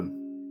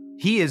happen.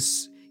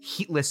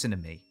 Listen to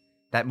me.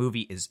 That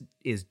movie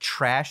is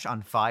trash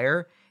on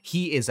fire.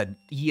 He is a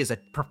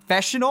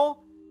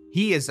professional.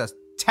 He is a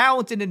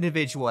talented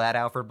individual, that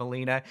Alfred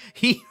Molina.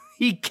 He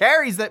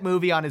carries that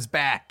movie on his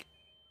back.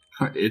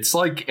 It's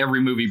like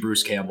every movie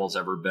Bruce Campbell's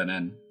ever been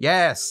in.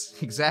 Yes,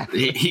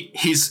 exactly.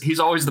 He's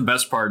always the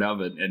best part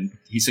of it, and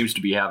he seems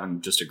to be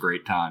having just a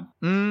great time.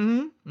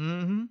 The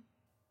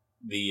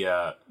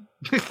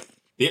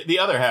the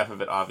other half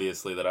of it,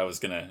 obviously, that I was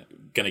gonna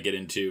get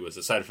into was,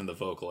 aside from the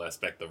vocal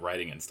aspect, the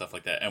writing and stuff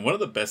like that. And one of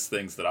the best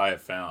things that I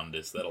have found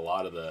is that a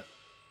lot of the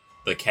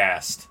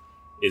cast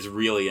is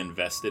really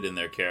invested in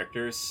their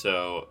characters,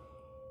 so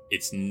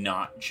it's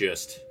not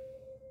just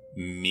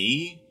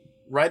me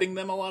writing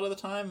them a lot of the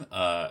time.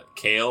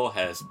 Kale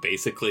has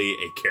basically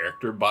a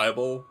character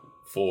Bible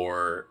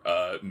for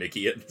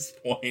Mickey at this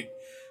point.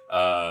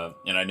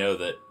 And I know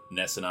that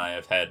Ness and I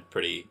have had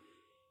pretty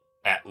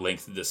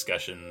at-length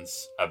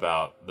discussions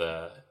about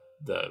the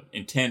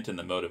intent and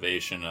the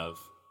motivation of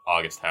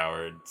August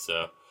Howard.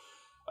 So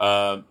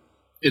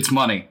it's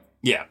money.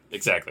 Yeah,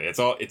 exactly.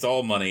 It's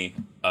all money.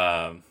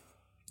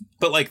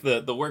 But like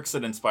the works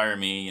that inspire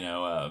me, you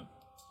know,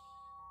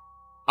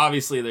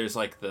 obviously there's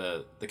like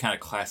the kind of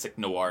classic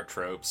noir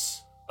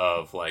tropes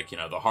of, like, you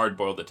know, the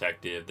hard-boiled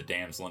detective, the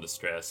damsel in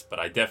distress, but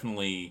I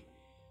definitely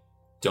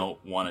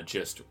don't want to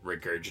just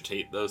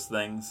regurgitate those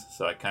things.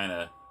 So I kind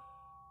of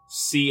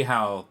see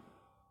how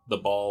the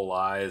ball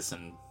lies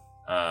and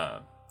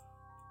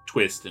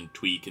twist and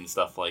tweak and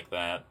stuff like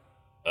that.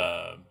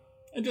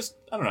 And just,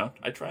 I don't know,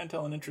 I try and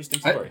tell an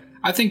interesting story.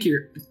 I think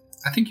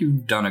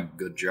you've done a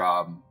good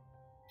job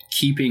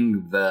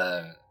keeping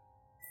the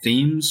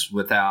themes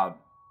without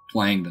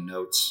playing the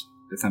notes,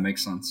 if that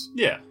makes sense.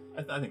 Yeah,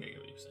 I think I get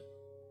what you're saying.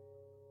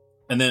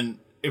 And then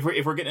if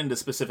we're getting into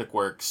specific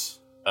works,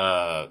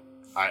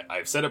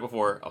 I've said it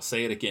before, I'll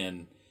say it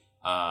again.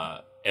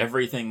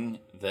 Everything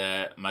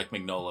that Mike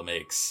Mignola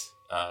makes,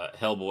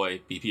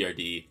 Hellboy,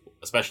 BPRD,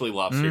 especially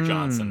Lobster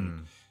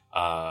Johnson,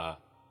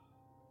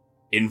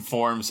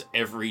 informs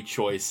every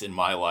choice in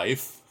my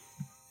life.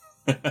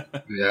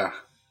 Yeah.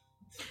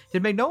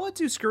 Did Mignola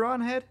do Screw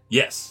On Head?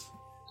 Yes.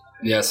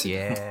 Yes.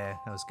 Yeah,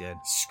 that was good.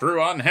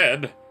 Screw On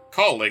Head.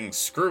 Calling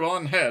Screw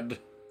On Head.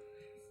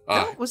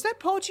 Was that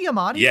Paul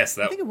Giamatti? Yes,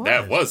 that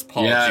was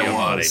Paul Giamatti.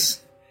 It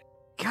was.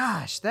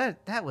 Gosh,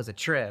 that was a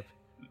trip.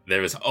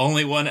 There was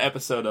only one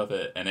episode of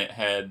it, and it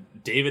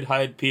had David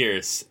Hyde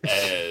Pierce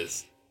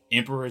as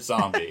Emperor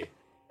Zombie.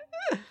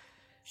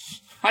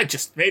 I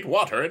just made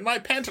water in my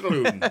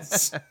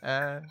pantaloons.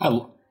 I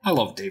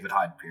love David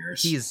Hyde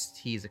Pierce.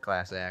 He's a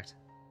class act.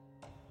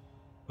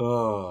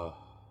 Oh,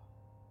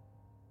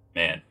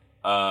 man.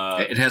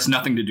 It has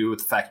nothing to do with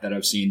the fact that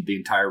I've seen the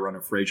entire run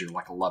of Frasier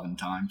like 11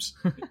 times.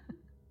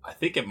 I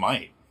think it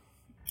might.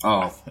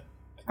 Oh.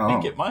 I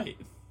think it might.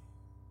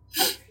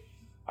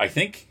 I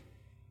think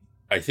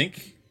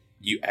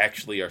you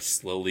actually are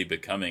slowly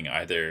becoming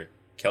either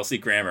Kelsey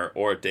Grammer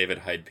or David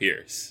Hyde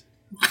Pierce.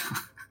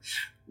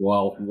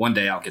 Well, one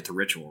day I'll get the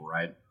ritual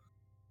right.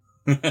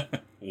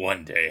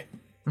 One day.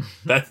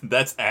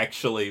 That's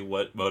actually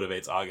what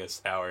motivates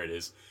August Howard,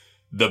 is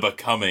the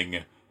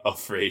becoming of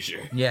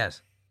Frasier.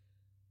 Yes.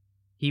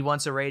 He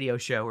wants a radio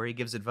show where he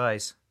gives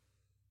advice.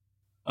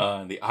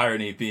 The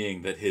irony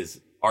being that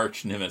his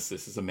arch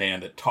nemesis is a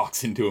man that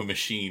talks into a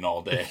machine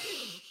all day.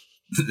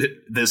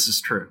 This is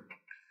true.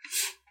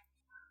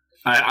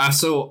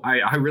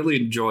 I really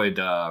enjoyed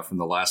from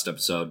the last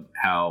episode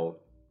how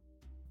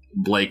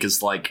Blake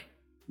is like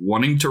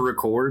wanting to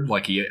record,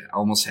 like he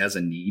almost has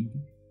a need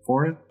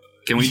for it.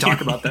 Can we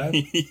talk about that?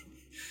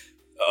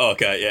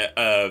 Okay,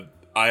 yeah.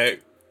 I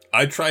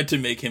tried to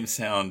make him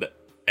sound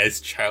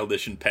as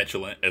childish and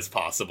petulant as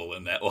possible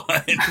in that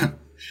line.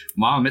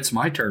 Mom, it's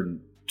my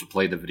turn to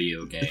play the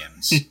video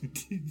games.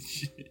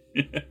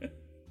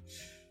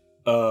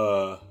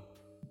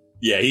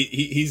 Yeah,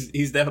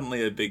 he's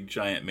definitely a big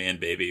giant man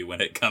baby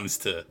when it comes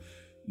to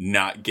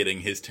not getting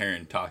his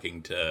turn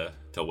talking to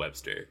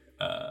Webster.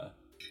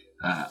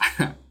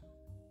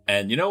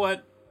 And you know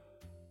what?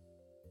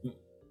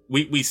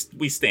 We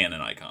stand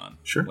an icon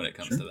when it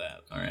comes to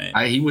that. All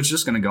right. He was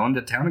just going to go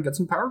into town and get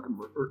some power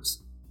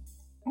converters.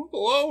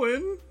 Uncle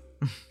Owen.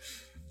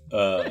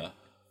 All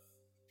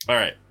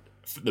right.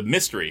 The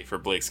mystery for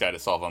Blake Sky to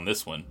solve on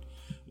this one: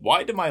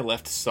 why do my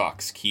left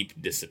socks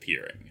keep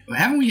disappearing?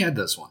 Haven't we had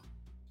this one?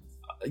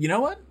 You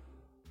know what?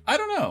 I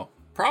don't know.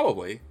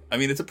 Probably. I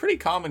mean, it's a pretty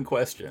common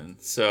question.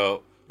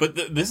 So, but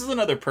this is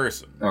another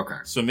person. Okay.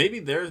 So maybe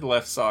their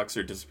left socks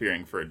are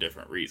disappearing for a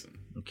different reason.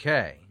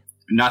 Okay.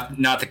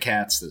 Not the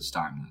cats this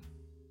time.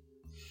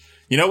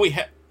 You know,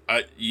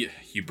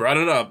 you brought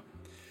it up.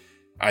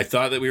 I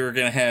thought that we were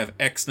going to have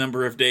X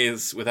number of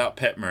days without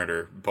pet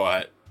murder,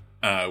 but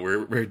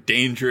we're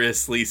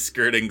dangerously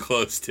skirting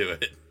close to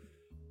it.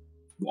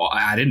 Well,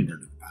 I didn't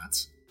murder the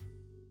pets.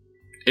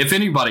 If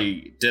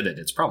anybody did it,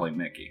 it's probably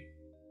Mickey.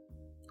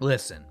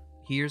 Listen,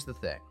 here's the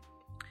thing.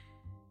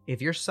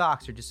 If your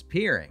socks are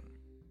disappearing,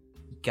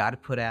 you got to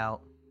put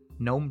out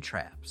gnome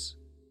traps.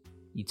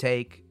 You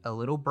take a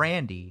little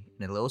brandy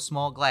in a little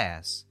small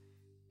glass,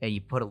 and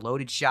you put a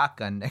loaded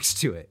shotgun next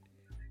to it.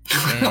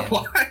 And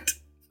What?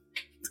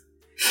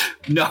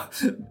 No,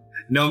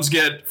 gnomes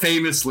get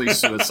famously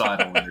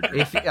suicidal when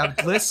they're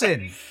drunk.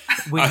 listen,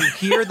 when you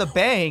hear the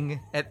bang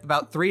at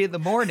about 3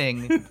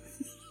 a.m,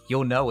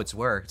 you'll know it's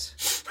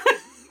worked.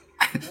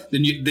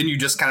 Then you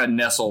just kind of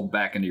nestle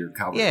back into your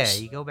covers. Yeah,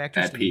 you go back to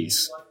at sleep.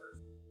 peace.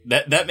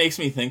 That makes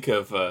me think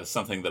of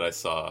something that I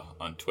saw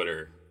on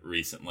Twitter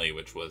recently,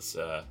 which was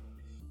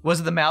Was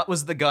it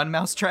the gun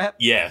mouse trap?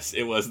 yes,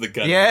 it was the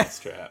gun Yeah.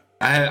 trap.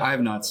 I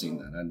have not seen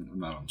that. I'm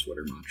not on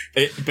Twitter much.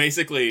 It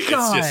basically it's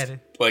just God.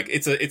 like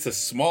it's a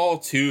small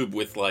tube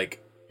with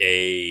like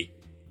a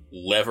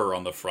lever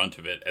on the front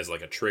of it as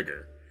like a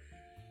trigger.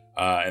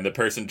 And the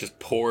person just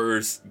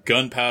pours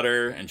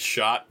gunpowder and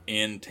shot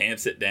in,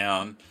 tamps it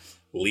down,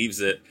 leaves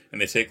it, and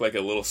they take like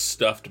a little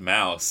stuffed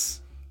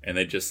mouse and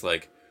they just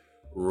like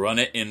run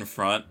it in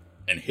front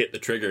and hit the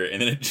trigger,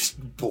 and then it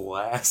just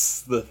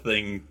blasts the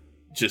thing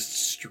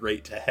just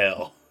straight to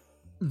hell.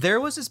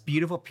 There was this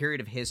beautiful period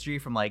of history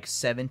from like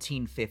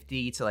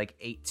 1750 to like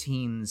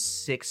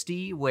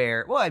 1860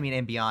 where, well, I mean,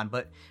 and beyond,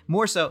 but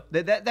more so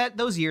that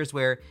those years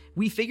where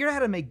we figured out how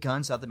to make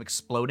guns without them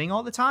exploding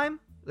all the time.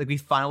 Like we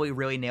finally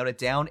really nailed it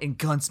down, and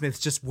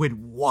gunsmiths just went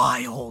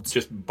wild.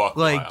 Just buck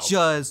like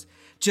wild.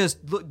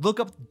 just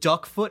look up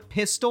duckfoot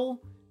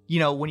pistol. You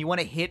know, when you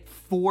want to hit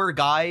 4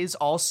 guys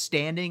all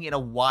standing in a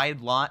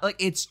wide line, like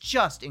it's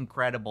just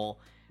incredible.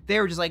 They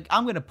were just like,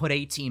 I'm gonna put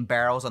 18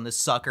 barrels on this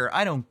sucker.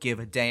 I don't give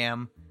a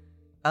damn.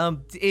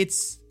 I'm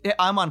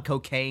on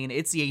cocaine.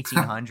 It's the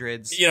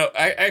 1800s. You know,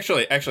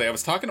 I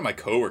was talking to my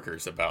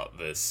coworkers about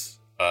this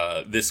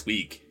this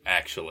week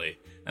actually,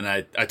 and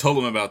I told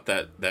them about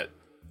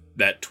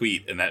that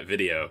tweet and that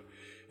video,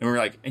 and we were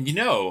like, and you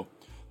know,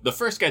 the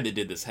first guy that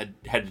did this had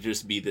to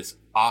just be this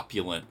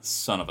opulent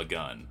son of a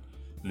gun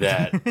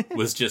that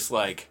was just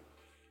like,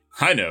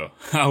 I know,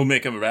 I'll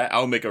make a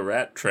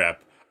rat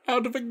trap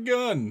out of a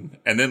gun,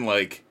 and then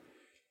like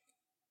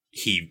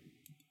he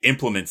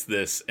implements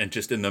this, and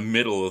just in the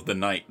middle of the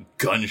night,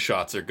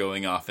 gunshots are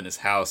going off in his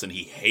house, and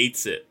he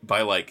hates it.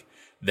 By like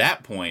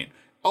that point,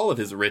 all of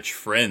his rich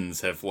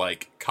friends have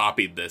like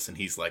copied this, and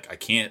he's like, I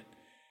can't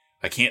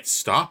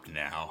stop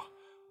now.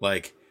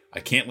 Like, I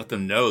can't let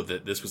them know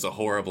that this was a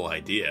horrible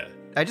idea.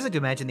 I just like to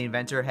imagine the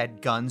inventor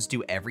had guns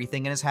do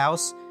everything in his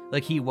house.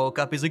 Like he woke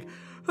up, he's like,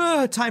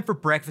 time for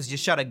breakfast.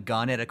 Just shot a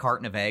gun at a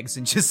carton of eggs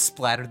and just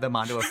splattered them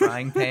onto a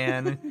frying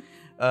pan.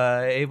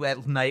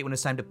 At night when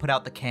it's time to put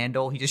out the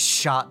candle, he just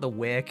shot the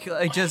wick.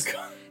 Like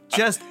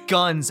just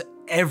guns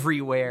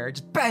everywhere.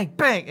 Just bang,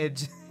 bang.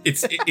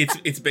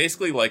 It's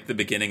basically like the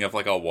beginning of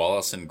like a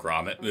Wallace and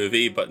Gromit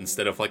movie, but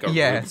instead of like a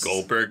Rube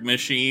Goldberg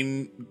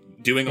machine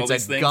doing all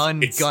these things,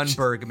 it's a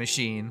Gunberg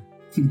machine.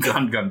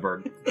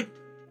 Gunberg.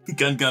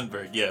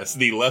 Gunberg, yes,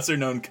 the lesser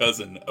known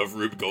cousin of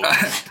Rube Goldberg.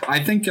 I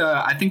think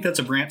that's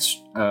a Brant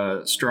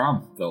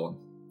Strom villain.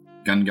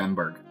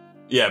 Gunberg.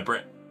 Yeah,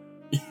 Brent.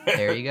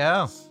 There you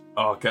go.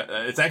 Oh, God.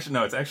 It's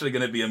actually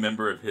going to be a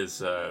member of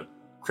his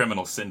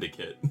criminal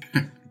syndicate,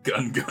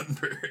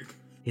 Gunberg.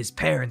 His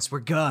parents were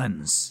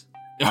guns.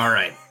 All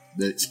right,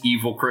 that's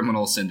evil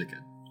criminal syndicate.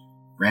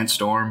 Brant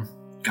Storm,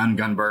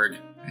 Gunberg,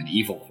 and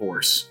Evil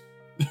Horse.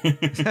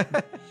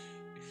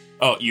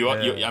 Oh,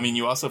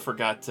 you also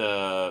forgot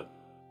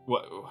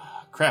what?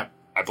 Crap!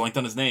 I blanked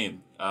on his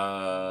name.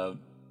 Our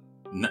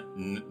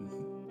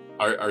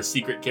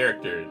secret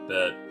character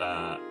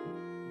that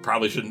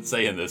probably shouldn't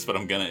say in this, but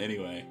I'm gonna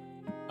anyway.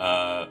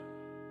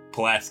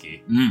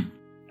 Pulaski.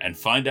 And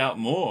find out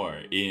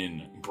more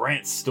in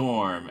Brant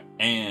Storm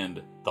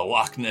and the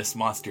Loch Ness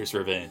Monster's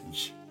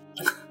Revenge.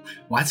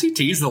 Why does he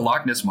tease the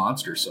Loch Ness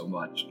Monster so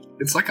much?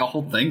 It's like a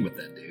whole thing with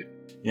that dude.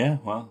 Yeah,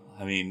 well,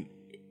 I mean,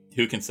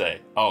 who can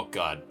say? Oh,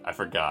 God, I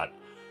forgot.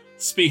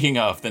 Speaking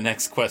of, the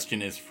next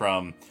question is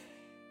from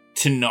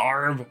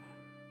Tenarb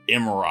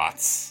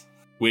Imrats,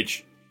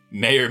 which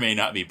may or may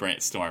not be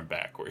Brant Storm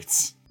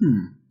backwards.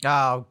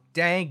 Oh,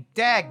 dag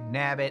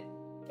nabbit.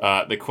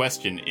 The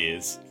question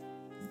is,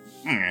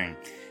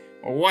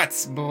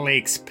 what's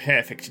Blake's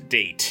perfect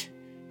date?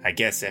 I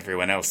guess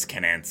everyone else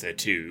can answer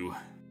too.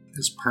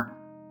 His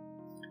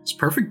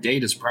perfect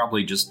date is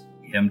probably just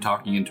him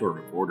talking into a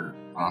recorder,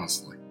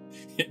 honestly.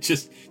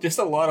 just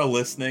a lot of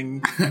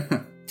listening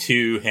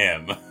to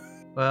him.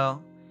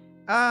 Well,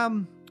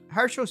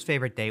 Herschel's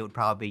favorite date would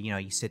probably be,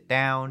 you sit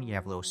down, you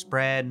have a little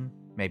spread,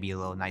 maybe a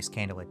little nice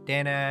candlelit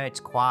dinner, it's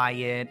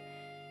quiet.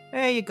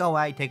 Hey, you go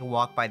out, you take a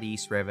walk by the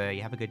East River,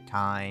 you have a good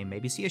time,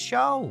 maybe see a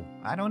show.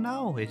 I don't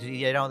know.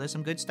 There's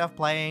some good stuff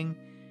playing.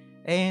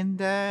 And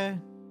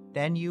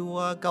then you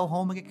go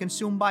home and get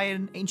consumed by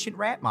an ancient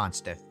rat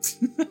monster.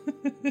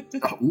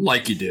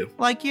 Like you do.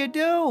 Like you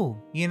do,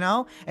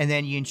 And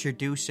then you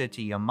introduce her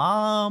to your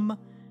mom,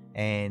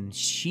 and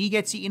she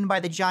gets eaten by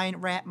the giant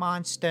rat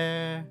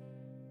monster.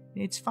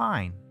 It's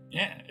fine.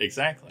 Yeah,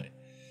 exactly.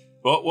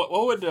 Well, what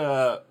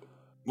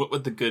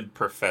would the good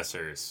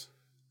professor's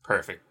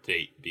perfect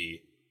date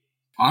be?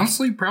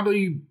 Honestly,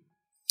 probably,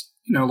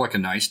 like a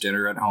nice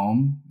dinner at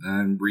home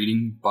and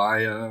reading by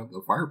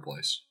the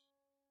fireplace.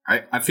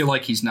 I feel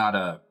like he's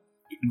not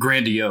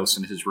grandiose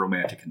in his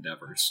romantic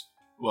endeavors.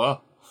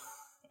 Well,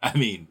 I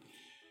mean,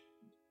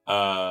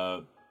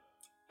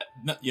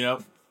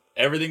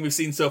 everything we've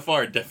seen so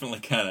far definitely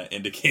kind of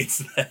indicates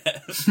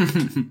that.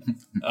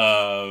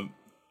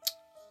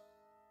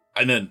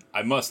 And then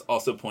I must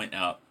also point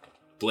out,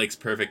 Blake's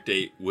perfect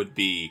date would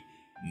be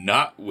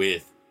not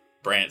with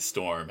Brant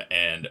Storm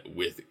and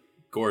with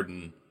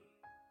Gordon,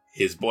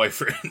 his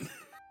boyfriend.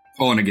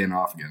 On again,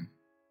 off again.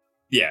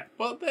 Yeah,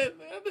 well,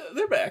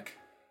 they're back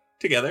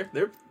together.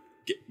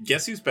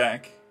 Guess who's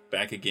back?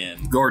 Back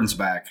again. Gordon's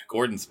back.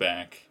 Gordon's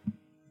back.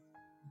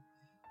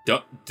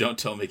 Don't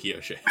tell Mickey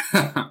O'Shea.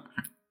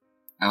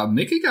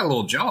 Mickey got a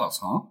little jealous,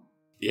 huh?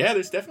 Yeah,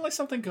 there's definitely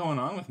something going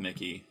on with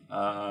Mickey.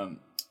 I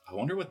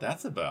wonder what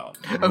that's about.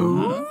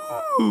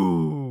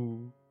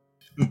 Ooh.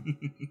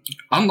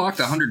 Unlock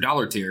the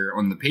 $100 tier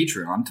on the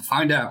Patreon to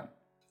find out.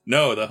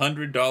 No, the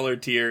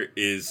 $100 tier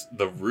is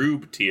the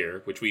Rube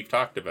tier, which we've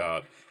talked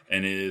about,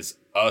 and is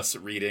us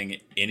reading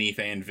any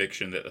fan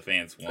fiction that the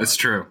fans want. It's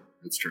true.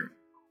 It's true.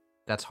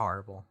 That's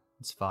horrible.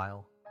 It's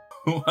vile.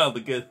 Well, the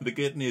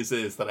good news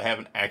is that I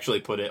haven't actually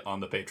put it on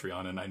the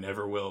Patreon, and I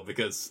never will,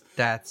 because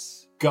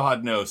That's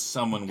God knows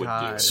someone would do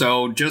God. it.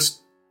 So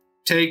just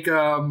take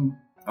a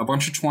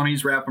bunch of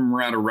 20s, wrap them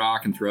around a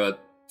rock, and throw it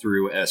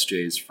through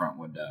SJ's front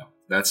window.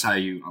 That's how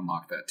you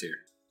unlock that tier.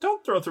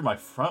 Don't throw it through my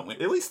front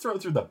window. At least throw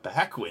it through the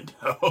back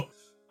window.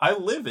 I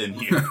live in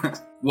here.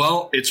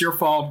 Well, it's your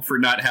fault for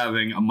not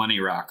having a money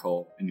rock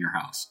hole in your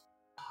house.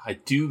 I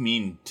do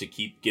mean to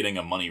keep getting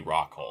a money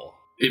rock hole.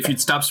 If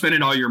you'd stop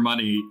spending all your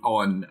money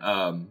on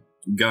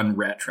gun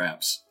rat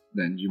traps,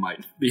 then you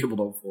might be able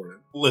to afford it.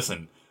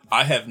 Listen,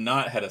 I have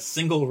not had a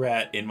single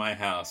rat in my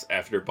house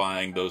after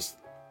buying those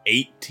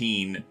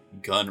 18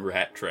 gun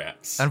rat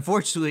traps.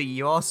 Unfortunately,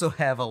 you also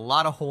have a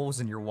lot of holes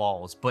in your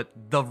walls, but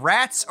the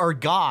rats are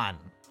gone.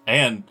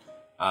 And,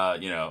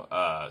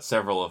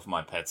 several of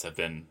my pets have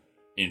been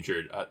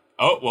injured.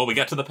 We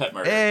got to the pet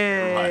murder.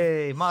 Never mind.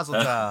 Hey, Mazel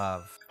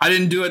Tov. I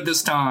didn't do it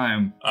this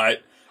time. I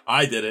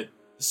did it.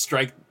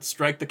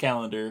 Strike the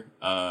calendar.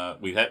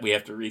 We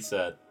have to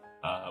reset.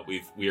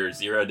 We are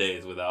 0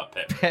 days without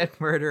pet.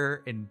 Pet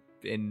murder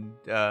in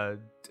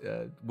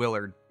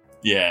Willard.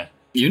 Yeah.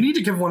 You need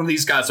to give one of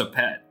these guys a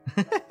pet.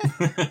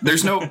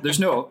 There's no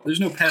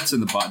pets in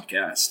the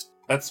podcast.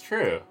 That's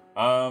true.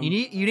 You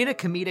need a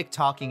comedic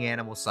talking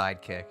animal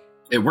sidekick.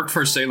 It worked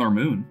for Sailor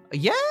Moon.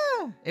 Yeah,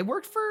 it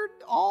worked for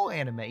all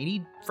anime. You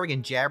need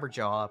friggin'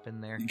 Jabberjaw up in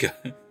there.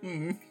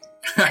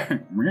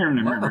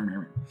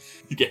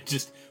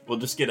 We'll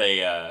just get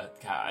a.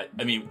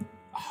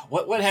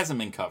 What hasn't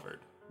been covered?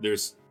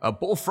 There's A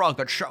bullfrog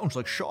that sounds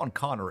like Sean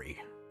Connery.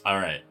 all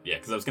right, yeah.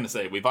 Because I was gonna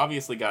say we've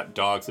obviously got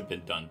dogs have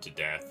been done to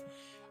death.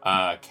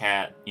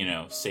 Cat,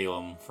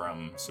 Salem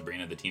from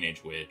Sabrina the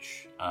Teenage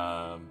Witch.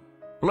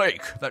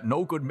 Blake, that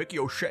no good Mickey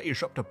O'Shea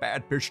is up to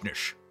bad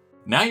business.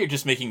 Now you're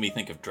just making me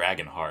think of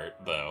Dragonheart,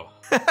 though.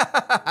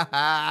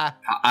 I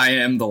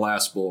am the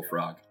last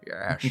bullfrog.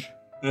 Yes.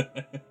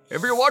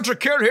 If you want to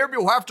kill him,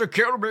 you have to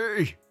kill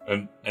me.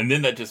 And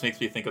then that just makes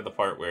me think of the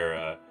part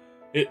where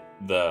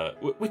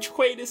which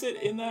Quaid is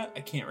it in that?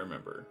 I can't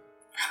remember.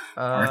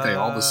 Aren't they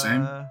all the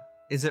same?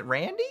 Is it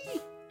Randy?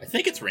 I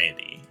think it's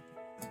Randy.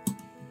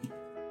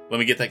 Let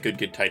me get that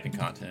good typing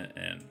content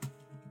and.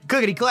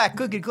 Clickety clack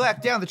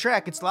down the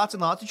track. It's lots and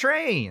lots of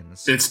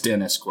trains. It's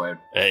Dennis Quaid.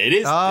 It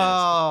is.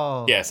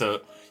 Oh. Dennis. Yeah,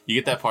 so you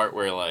get that part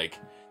where like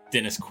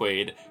Dennis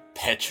Quaid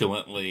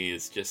petulantly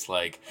is just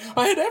like,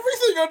 I had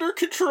everything under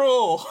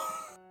control.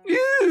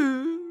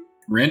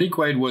 Randy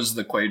Quaid was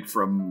the Quaid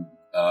from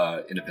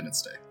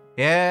Independence Day.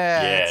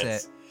 Yeah,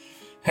 that's it.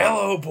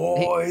 Hello,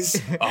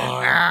 boys.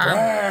 I'm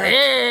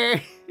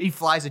back. He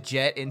flies a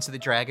jet into the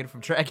dragon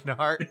from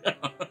Dragonheart.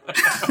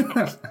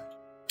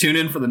 Tune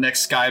in for the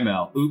next Sky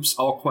Mail. Oops,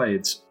 all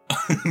Quaids.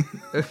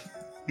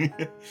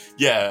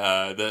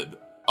 Yeah,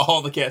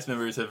 all the cast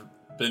members have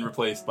been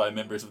replaced by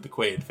members of the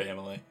Quaid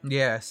family.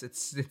 Yes,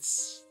 it's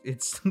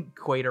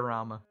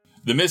Quaidorama.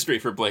 The mystery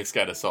for Blake's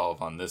got to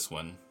solve on this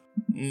one.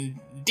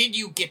 Did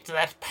you get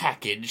that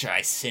package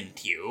I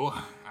sent you?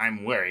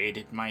 I'm worried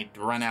it might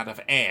run out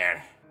of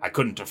air. I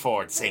couldn't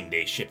afford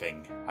same-day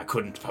shipping. I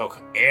couldn't poke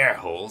air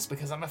holes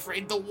because I'm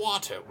afraid the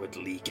water would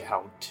leak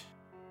out.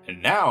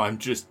 And now I'm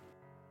just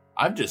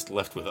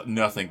left with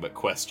nothing but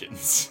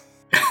questions.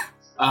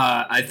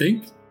 I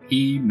think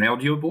he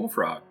mailed you a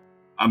bullfrog.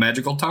 A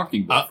magical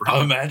talking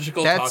bullfrog. A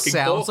magical That talking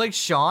sounds bull? like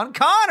Sean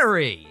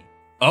Connery.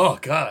 Oh,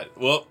 God.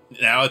 Well,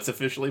 now it's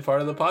officially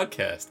part of the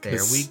podcast. There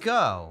we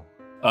go.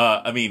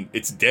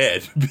 It's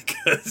dead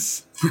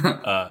because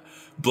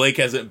Blake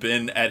hasn't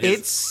been at his...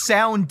 It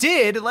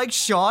sounded like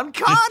Sean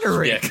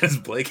Connery. Yeah, because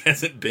Blake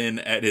hasn't been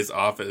at his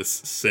office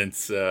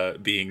since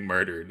being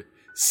murdered.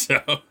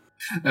 So...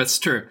 That's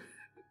true.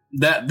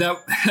 That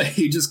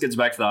he just gets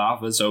back to the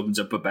office, opens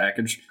up a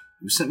package.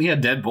 You sent me a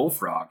dead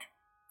bullfrog.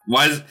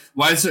 Why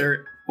is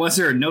there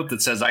a note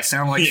that says I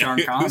sound like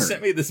Sean Connery? Who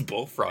sent me this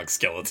bullfrog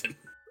skeleton?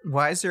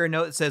 Why is there a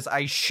note that says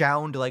I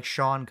sound like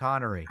Sean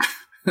Connery?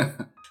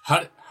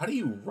 How do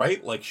you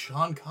write like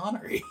Sean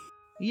Connery?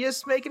 You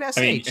just make an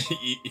SH.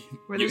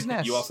 Where there's an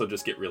S. You also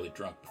just get really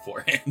drunk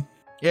beforehand.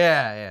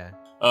 Yeah.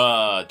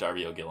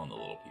 Darby O'Gill and the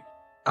Little People.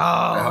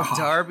 Oh,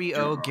 Darby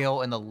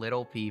O'Gill and the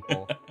Little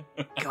People.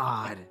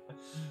 God.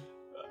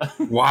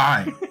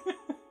 Why?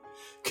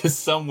 Because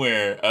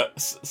somewhere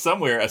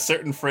a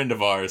certain friend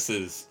of ours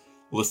is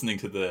listening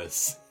to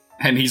this.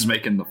 And he's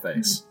making the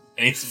face.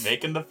 And he's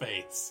making the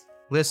face.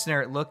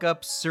 Listener, look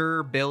up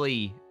Sir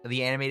Billy,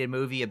 the animated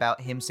movie about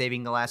him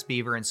saving the last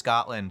beaver in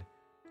Scotland.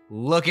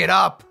 Look it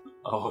up.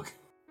 Oh,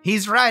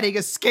 He's riding a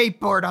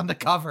skateboard on the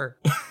cover.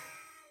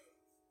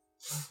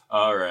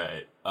 all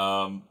right.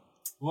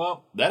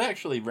 Well, that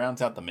actually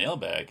rounds out the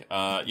mailbag.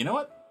 You know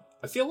what?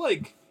 I feel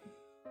like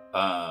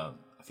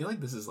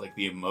this is like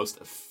the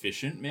most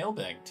efficient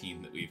mailbag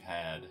team that we've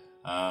had.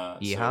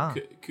 Yeah.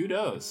 So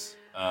kudos.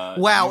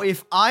 Wow,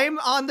 if I'm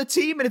on the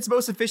team and it's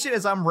most efficient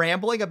as I'm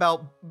rambling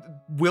about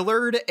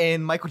Willard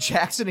and Michael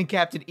Jackson and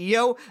Captain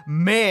EO,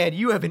 man,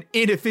 you have an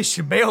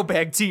inefficient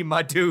mailbag team,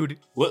 my dude.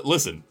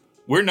 Listen,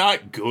 we're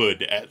not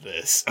good at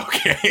this,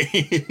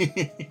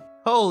 okay?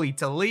 Holy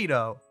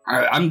Toledo.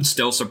 I'm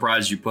still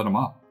surprised you put them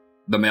up.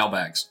 The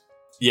mailbags.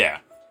 Yeah.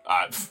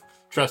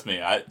 Trust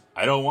me, I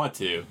don't want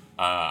to.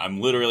 I'm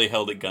literally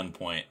held at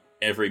gunpoint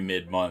every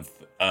mid-month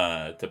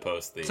to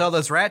post these. It's all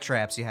those rat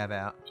traps you have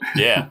out.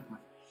 Yeah.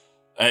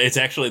 It's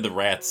actually the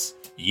rats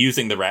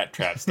using the rat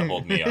traps to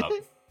hold me up.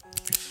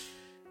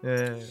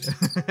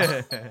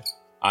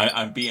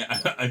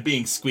 I'm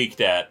being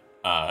squeaked at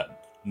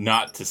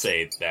not to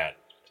say that,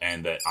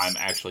 and that I'm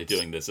actually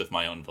doing this of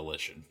my own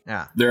volition.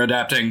 Yeah. They're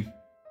adapting.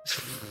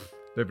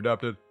 They've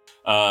adopted.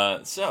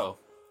 So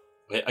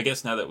I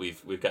guess now that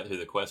we've got through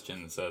the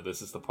questions,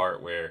 this is the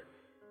part where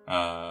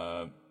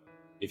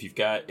if you've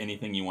got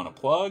anything you want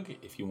to plug,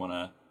 if you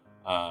want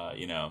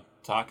to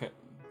talk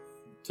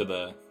to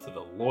the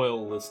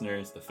loyal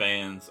listeners, the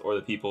fans, or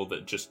the people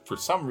that just for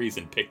some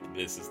reason picked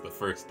this as the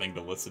first thing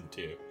to listen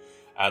to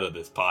out of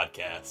this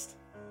podcast.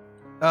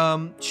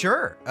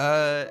 Sure.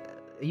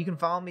 You can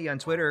follow me on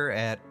Twitter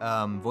at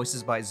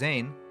Voices by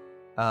Zane.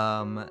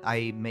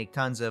 I make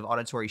tons of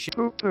auditory shit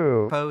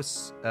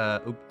posts.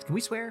 Can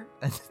we swear?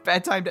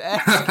 Bad time to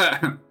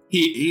ask.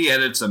 he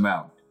edits them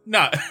out.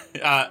 No,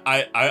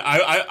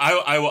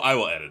 I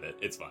will edit it.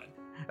 It's fine.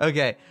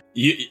 Okay.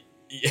 You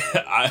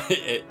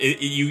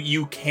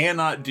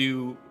cannot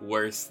do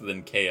worse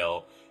than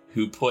Kale,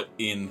 who put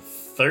in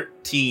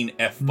 13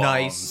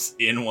 F-bombs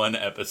in one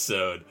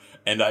episode,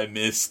 and I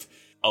missed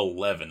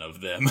 11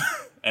 of them,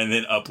 and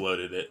then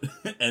uploaded it,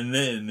 and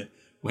then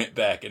went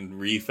back and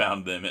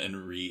refound them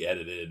and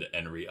re-edited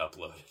and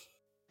re-uploaded.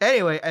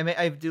 Anyway,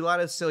 I do a lot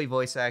of silly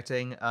voice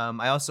acting.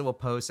 I also will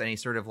post any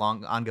sort of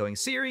long ongoing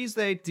series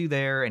they do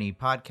there, any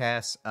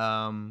podcasts.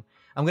 I'm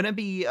going to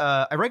be,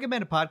 I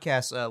recommend a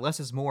podcast, Less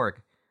is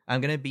Morgue. I'm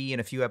going to be in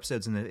a few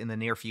episodes in the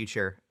near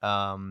future.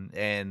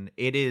 And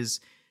it is,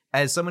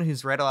 as someone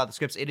who's read a lot of the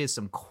scripts, it is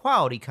some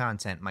quality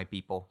content, my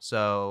people.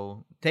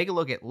 So take a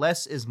look at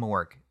Less is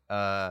Morgue,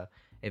 a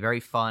very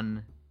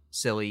fun,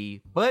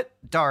 silly, but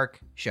dark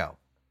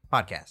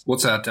podcast.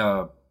 What's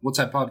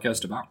that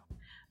podcast about?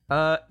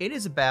 It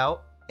is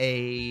about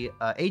a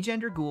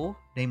agender ghoul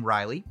named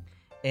Riley,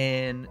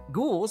 and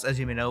ghouls, as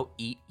you may know,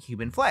 eat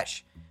human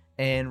flesh.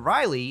 And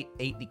Riley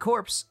ate the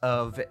corpse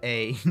of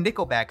a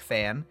Nickelback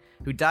fan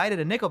who died at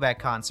a Nickelback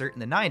concert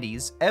in the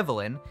 90s,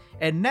 Evelyn,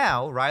 and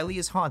now Riley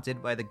is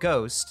haunted by the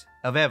ghost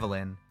of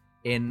Evelyn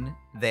in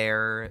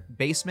their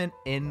basement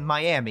in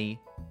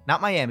Miami.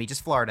 Not Miami,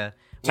 just Florida.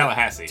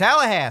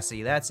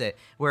 Tallahassee, that's it.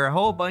 Where a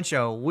whole bunch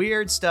of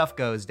weird stuff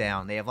goes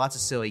down. They have lots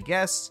of silly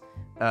guests,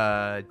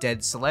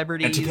 dead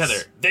celebrities. And together,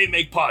 they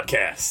make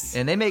podcasts.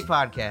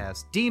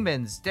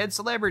 Demons, dead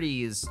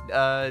celebrities,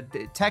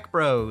 tech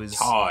bros.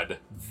 Todd.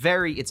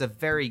 It's a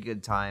very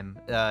good time.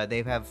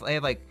 They have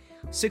like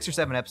 6 or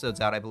 7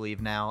 episodes out, I believe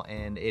now,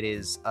 and it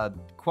is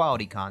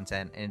quality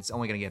content, and it's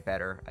only going to get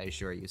better, I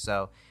assure you.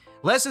 So,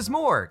 Less is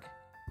Morgue.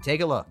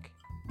 Take a look.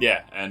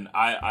 Yeah, and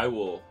I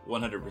will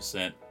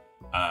 100%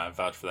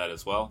 vouch for that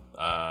as well.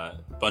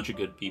 Bunch of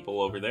good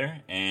people over there,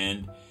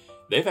 and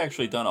they've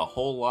actually done a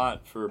whole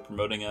lot for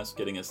promoting us,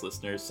 getting us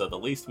listeners, so the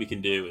least we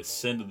can do is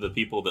send the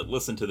people that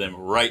listen to them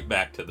right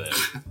back to them.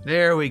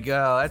 There we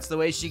go. That's the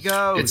way she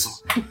goes.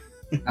 It's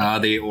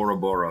the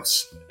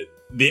Ouroboros.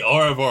 The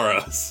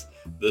Ouroboros.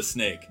 The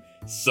snake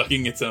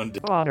sucking its own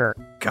dick. Water.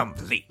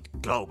 Complete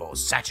global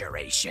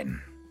saturation.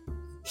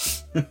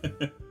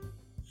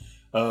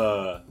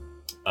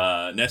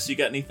 Ness, you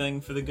got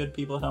anything for the good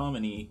people at home?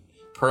 Any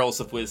pearls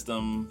of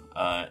wisdom?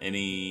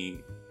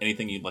 Anything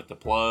you'd like to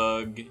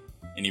plug?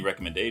 Any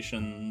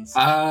recommendations?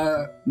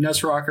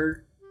 Ness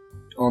Rocker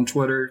on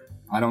Twitter.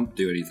 I don't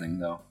do anything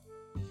though.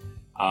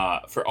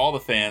 For all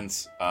the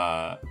fans,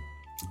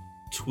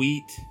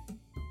 tweet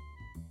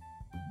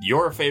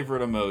your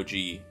favorite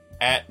emoji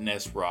at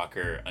Ness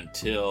Rocker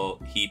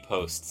until he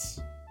posts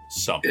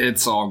something.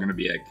 It's all going to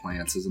be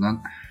eggplants, isn't it?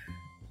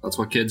 That's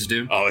what kids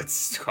do. Oh,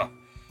 it's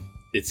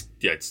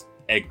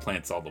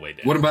eggplants all the way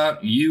down. What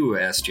about you,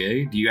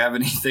 SJ? Do you have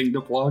anything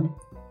to plug?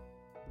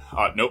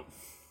 Nope.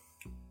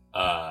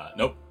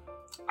 Nope.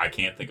 I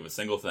can't think of a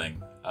single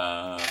thing.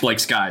 Blake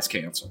Sky's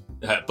canceled.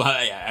 But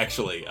yeah,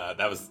 actually,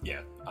 that was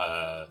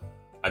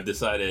I've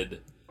decided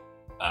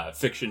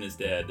fiction is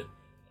dead,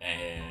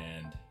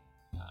 and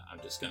I'm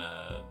just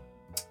gonna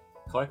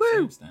collect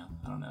shames now.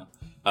 I don't know.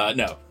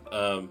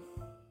 No.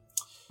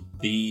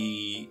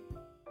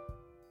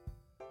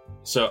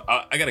 So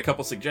I got a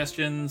couple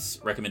suggestions,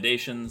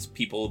 recommendations,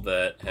 people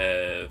that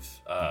have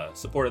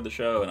supported the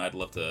show, and I'd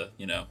love to,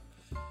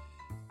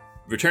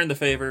 return the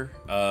favor.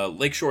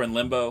 Lakeshore and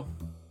Limbo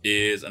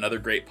is another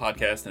great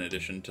podcast in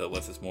addition to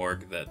Less is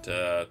Morgue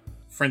that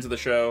friends of the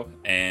show,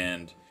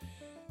 and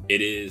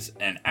it is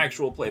an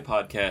actual play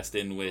podcast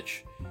in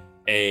which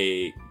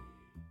a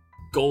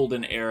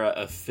golden era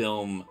of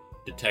film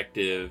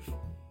detective,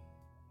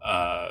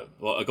 a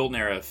golden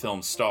era of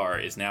film star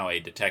is now a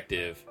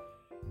detective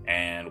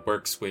and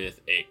works with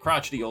a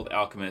crotchety old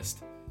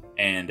alchemist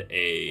and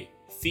a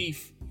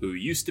thief who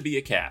used to be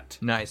a cat.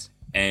 Nice.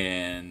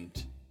 And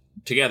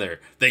together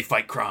they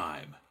fight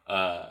crime.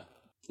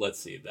 Let's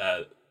see.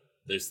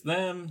 There's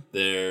them.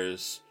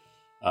 There's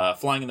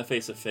Flying in the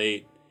Face of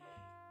Fate,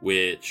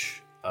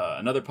 which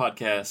another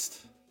podcast,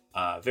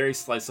 very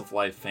slice of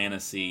life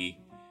fantasy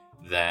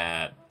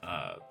that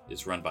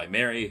is run by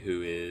Mary,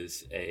 who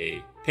is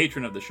a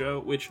patron of the show,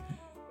 which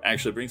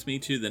actually brings me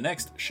to the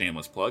next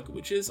shameless plug,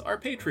 which is our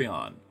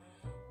Patreon.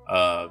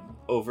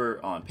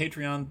 Over on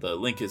Patreon, the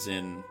link is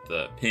in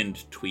the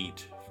pinned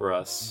tweet for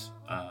us.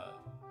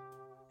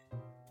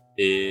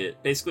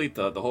 It basically,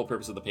 the whole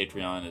purpose of the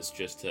Patreon is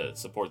just to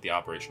support the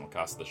operational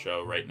cost of the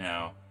show right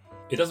now.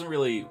 It doesn't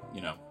really,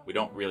 we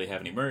don't really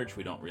have any merch.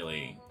 We don't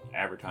really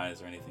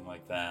advertise or anything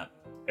like that.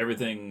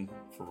 Everything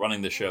for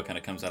running the show kind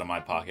of comes out of my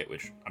pocket,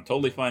 which I'm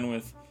totally fine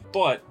with.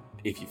 But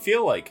if you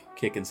feel like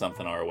kicking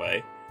something our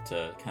way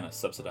to kind of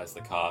subsidize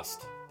the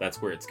cost,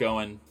 that's where it's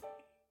going.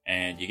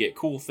 And you get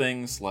cool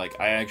things like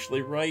I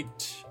actually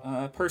write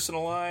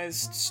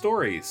personalized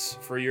stories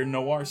for your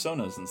noir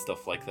sonas and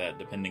stuff like that,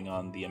 depending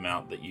on the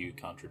amount that you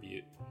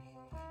contribute.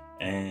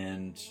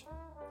 And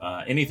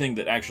anything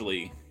that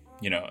actually,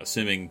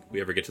 assuming we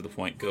ever get to the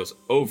point, goes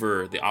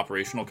over the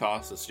operational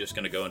costs, it's just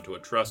going to go into a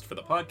trust for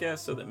the podcast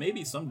so that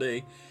maybe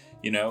someday,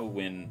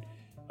 when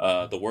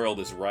the world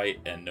is right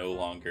and no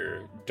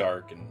longer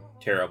dark and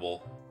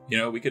terrible,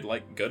 we could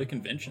go to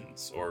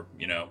conventions or,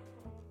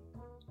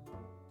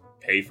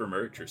 pay for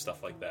merch or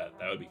stuff like that.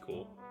 That would be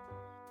cool.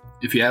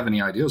 If you have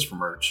any ideas for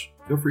merch,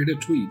 feel free to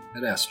tweet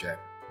at AskJack.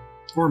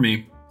 Or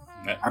me.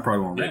 I probably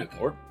won't read it.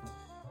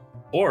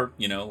 Or,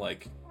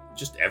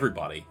 just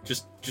everybody.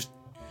 Just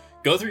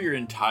go through your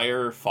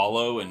entire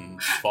follow and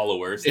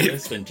followers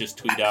list and just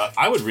tweet out,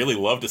 I would really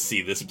love to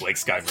see this Blake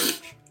Sky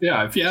merch.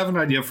 Yeah, if you have an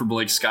idea for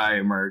Blake Sky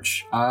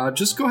merch,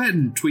 just go ahead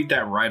and tweet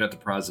that right at the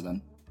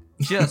president.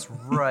 Just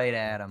right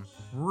at him.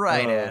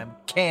 Right at him.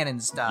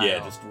 Cannon style. Yeah,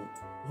 just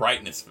right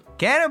in his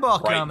cannonball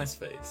right coming. in his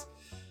face.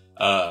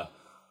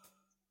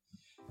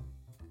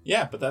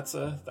 Yeah, but that's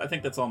I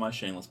think that's all my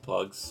shameless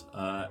plugs.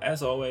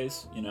 As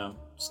always,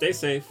 stay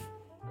safe.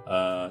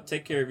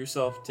 Take care of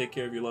yourself, take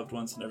care of your loved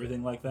ones and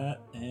everything like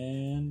that.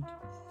 And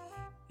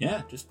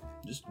yeah, just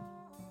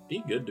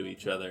be good to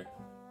each other.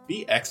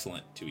 Be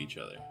excellent to each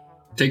other.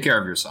 Take care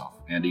of yourself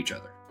and each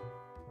other.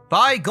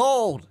 Buy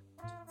gold.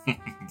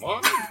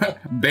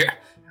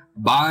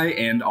 Buy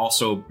and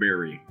also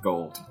bury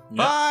gold. Yep.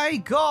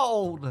 Buy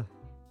gold.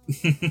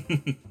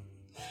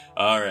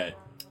 All right.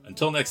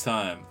 Until next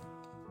time.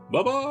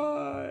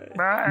 Bye-bye.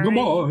 Bye.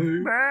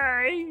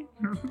 Goodbye.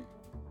 Bye.